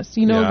purpose.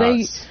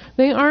 Yes.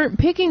 They aren't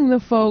picking the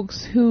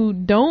folks who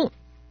don't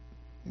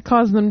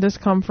cause them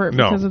discomfort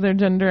because of their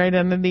gender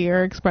identity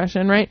or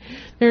expression, right?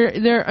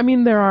 There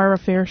are a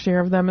fair share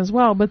of them as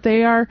well, but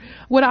they are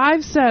what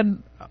I've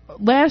said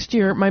last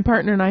year. My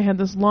partner and I had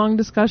this long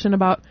discussion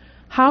about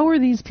how are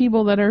these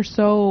people that are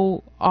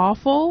so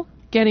awful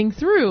getting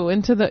through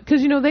into the,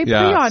 because they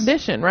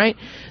pre-audition, right?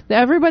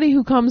 Everybody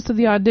who comes to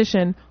the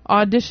audition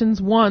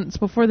auditions once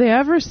before they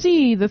ever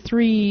see the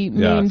 3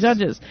 main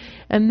judges,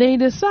 and they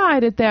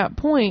decide at that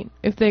point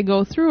if they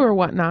go through or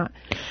whatnot.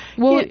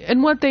 Well,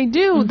 and what they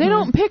do, they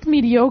don't pick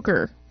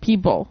mediocre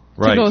people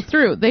to go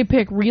through. They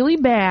pick really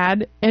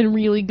bad and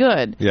really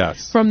good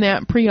from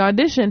that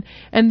pre-audition,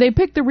 and they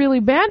pick the really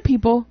bad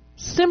people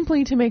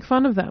simply to make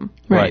fun of them.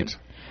 Right.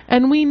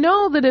 And we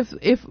know that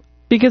if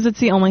because it's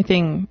the only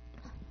thing.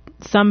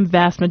 Some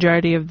vast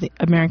majority of the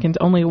Americans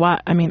only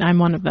watch. I mean, I'm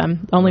one of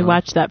them. Only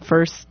watch that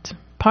first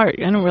part.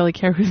 I don't really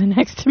care who the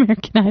next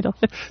American Idol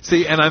is.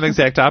 See, and I'm the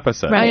exact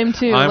opposite. Right. I am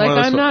too.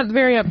 I'm not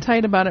very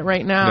uptight about it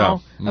right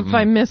now. No. If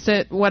I miss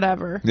it,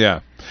 whatever. Yeah.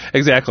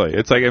 Exactly.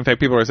 It's like, in fact,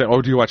 people are saying, "Oh,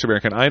 do you watch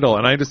American Idol?"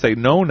 And I just say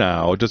no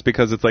now, just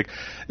because it's like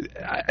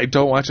I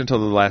don't watch until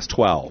the last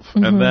 12,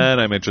 and then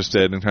I'm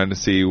interested in trying to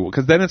see,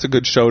 because then it's a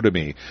good show to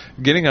me.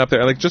 Getting up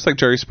there, just like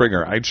Jerry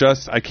Springer, I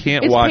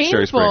can't watch painful.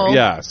 Jerry Springer.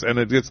 Yes, and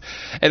it's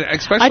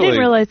especially. I didn't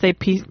realize they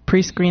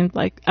pre-screened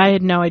I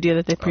had no idea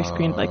that they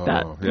pre-screened like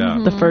that.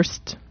 Yeah. The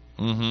first.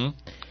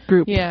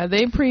 Group. Yeah,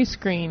 they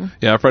pre-screen.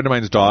 Yeah, a friend of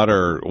mine's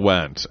daughter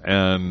went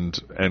and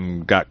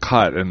got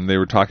cut, and they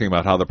were talking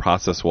about how the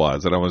process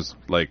was, and I was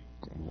like,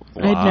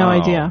 wow. I had no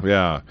idea.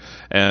 Yeah,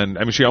 and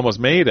I mean, she almost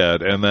made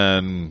it, and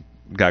then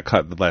got cut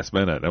at the last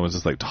minute, and was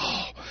just like,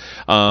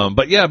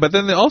 but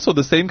then also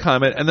the same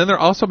comment, and then they're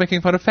also making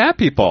fun of fat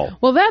people.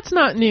 Well, that's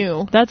not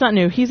new. That's not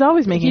new. He's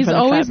always making fun of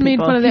fat people. He's always made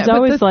fun of that. He's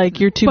always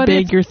like, you're too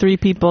big, you're 3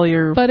 people,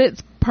 you're... But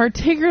it's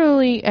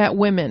particularly at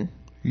women.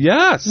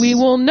 Yes. We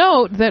will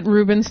note that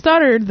Ruben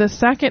Studdard, the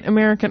second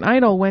American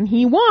Idol, when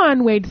he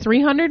won, weighed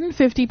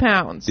 350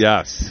 pounds.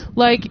 Yes.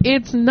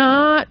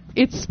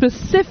 It's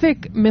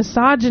specific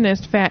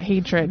misogynist fat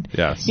hatred.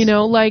 Yes.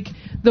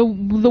 The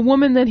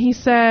woman that he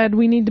said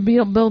we need to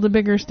build a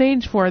bigger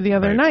stage for the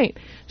other night,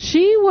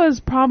 she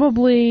was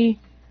probably,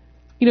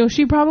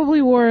 she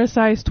probably wore a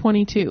size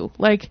 22.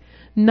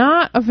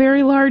 Not a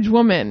very large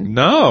woman.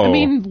 No. I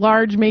mean,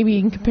 large maybe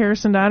in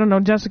comparison to, I don't know,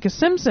 Jessica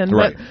Simpson,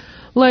 right. But...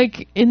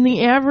 in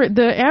the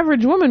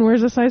average woman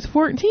wears a size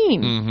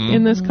 14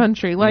 in this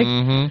country.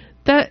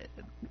 That.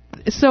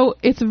 So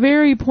it's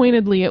very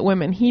pointedly at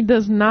women. He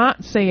does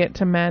not say it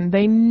to men.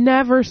 They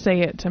never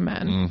say it to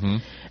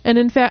men. And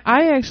in fact,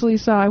 I actually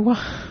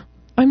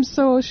I'm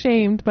so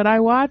ashamed, but I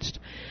watched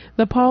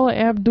the Paula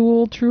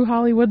Abdul True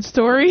Hollywood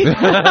Story. You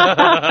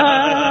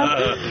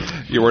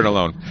weren't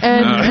alone.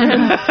 And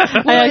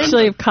I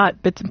actually have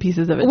caught bits and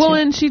pieces of it. Well, too.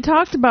 and she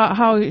talked about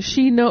how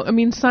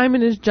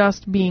Simon is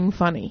just being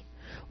funny.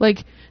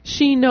 Like,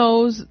 she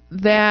knows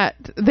that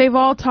they've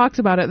all talked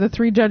about it. The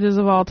 3 judges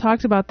have all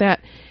talked about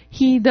that.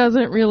 He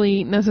doesn't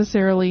really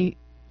necessarily,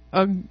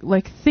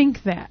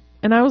 think that.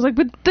 And I was like,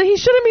 but he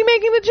shouldn't be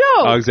making the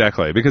joke. Oh,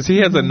 exactly. Because he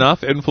has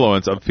enough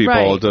influence of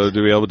people to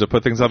be able to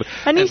put things up.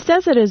 And he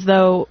says it as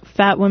though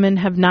fat women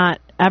have not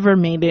ever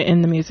made it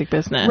in the music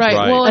business.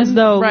 Right. Well, as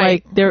though,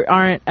 there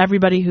aren't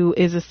everybody who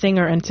is a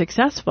singer and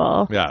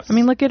successful. Yes. I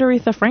mean, look at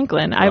Aretha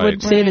Franklin. I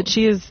would say that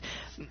she is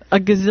a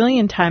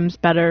gazillion times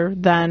better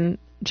than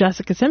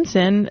Jessica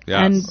Simpson.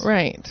 Yes.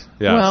 Yes.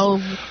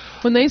 Well,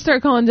 when they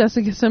start calling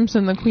Jessica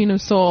Simpson the Queen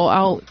of Soul,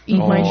 I'll eat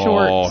my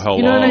shorts. Hello.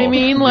 You know what I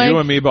mean? You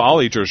and me, but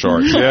I'll eat your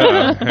shorts.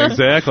 Yeah,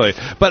 exactly.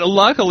 But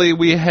luckily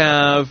we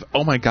have,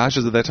 oh my gosh,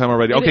 is it that time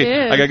already?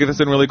 Okay, I got to get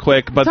this in really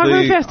quick. But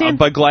really fast,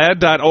 but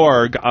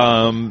glad.org,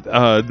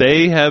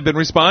 they have been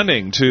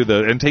responding to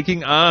and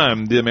taking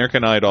on the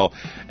American Idol.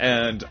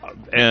 And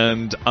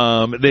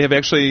they have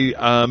actually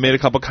made a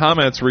couple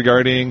comments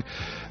regarding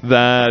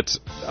that.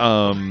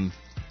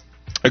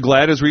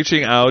 GLAAD is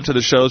reaching out to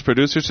the show's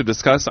producers to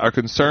discuss our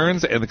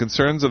concerns and the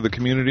concerns of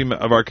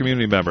our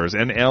community members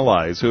and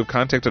allies who have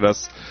contacted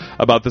us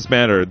about this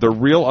matter. The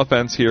real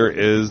offense here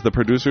is the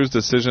producer's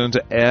decision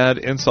to add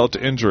insult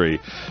to injury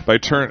by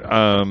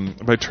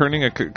turning a